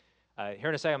 here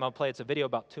in a second I'm going to play, it's a video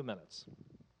about 2 minutes.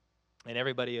 And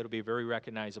everybody, it'll be very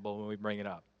recognizable when we bring it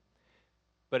up.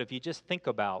 But if you just think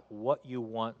about what you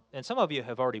want, and some of you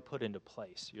have already put into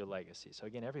place your legacy. So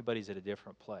again, everybody's at a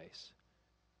different place.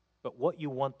 But what you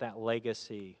want that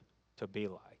legacy to be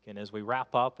like. And as we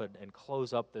wrap up and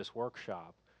close up this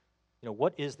workshop,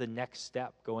 what is the next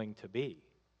step going to be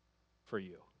for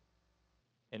you?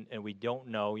 And we don't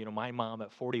know. My mom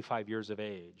at 45 years of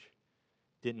age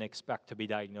didn't expect to be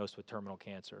diagnosed with terminal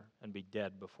cancer and be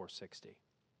dead before 60.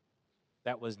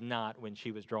 That was not, when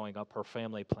she was drawing up her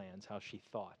family plans, how she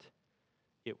thought.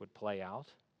 it would play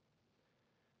out.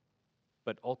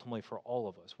 But ultimately, for all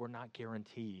of us, we're not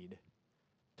guaranteed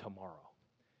tomorrow.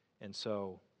 And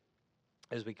so,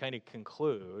 as we kind of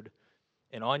conclude,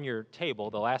 and on your table,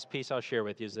 the last piece I'll share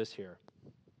with you is this here.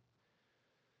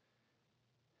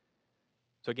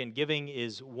 So again, giving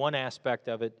is one aspect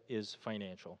of it is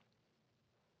financial.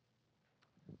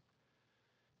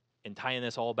 And tying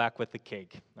this all back with the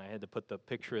cake. I had to put the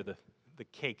picture of the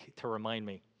cake to remind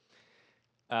me.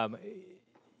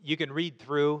 You can read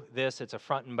through this. It's a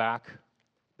front and back.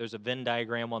 There's a Venn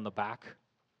diagram on the back.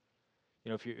 You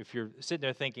know, if you're sitting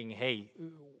there thinking, hey,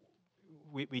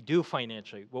 we do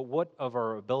financially, well, what of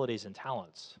our abilities and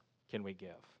talents can we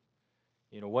give?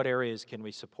 You know, what areas can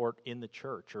we support in the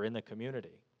church or in the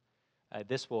community?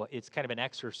 It's kind of an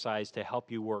exercise to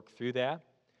help you work through that.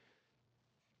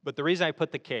 But the reason I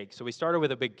put the cake, so we started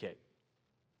with a big cake,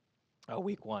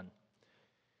 week 1.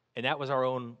 And that was our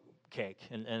own cake.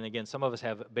 And again, some of us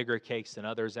have bigger cakes than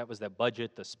others. That was the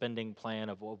budget, the spending plan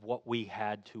of what we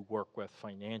had to work with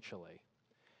financially.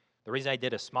 The reason I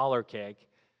did a smaller cake,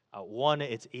 one,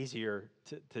 it's easier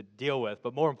to deal with,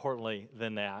 but more importantly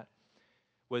than that,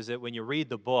 was that when you read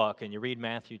the book and you read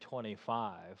Matthew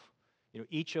 25, you know,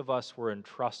 each of us were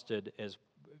entrusted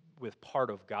with part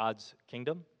of God's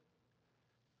kingdom,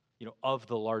 you know, of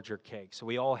the larger cake. So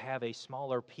we all have a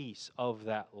smaller piece of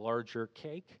that larger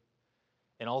cake.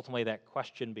 And ultimately that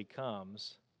question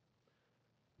becomes,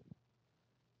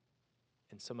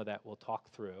 and some of that we'll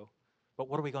talk through, but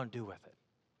what are we going to do with it?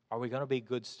 Are we going to be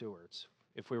good stewards?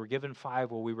 If we were given 5,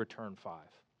 will we return 5?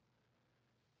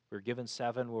 If we were given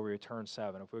 7, will we return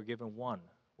 7? If we were given 1,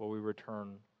 will we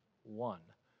return 1?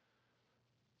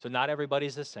 So not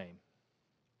everybody's the same.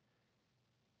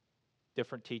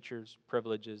 Different teachers,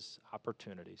 privileges,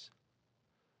 opportunities.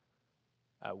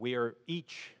 We are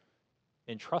each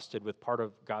entrusted with part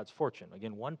of God's fortune.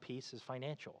 Again, one piece is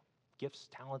financial. Gifts,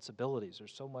 talents, abilities.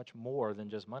 There's so much more than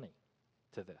just money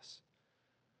to this.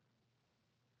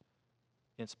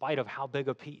 In spite of how big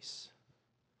a piece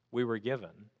we were given,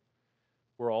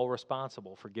 we're all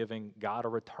responsible for giving God a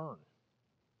return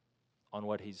on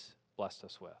what He's blessed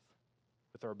us with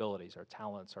our abilities, our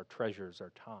talents, our treasures,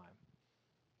 our time.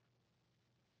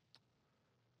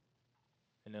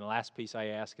 And then the last piece I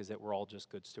ask is that we're all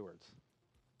just good stewards.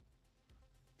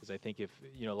 Because I think if,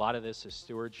 you know, a lot of this is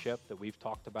stewardship that we've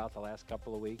talked about the last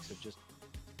couple of weeks of just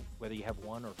whether you have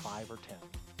 1 or 5 or 10.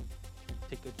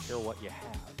 Take good care of what you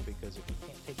have, because if you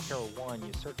can't take care of 1,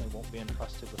 you certainly won't be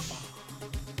entrusted with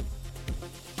 5.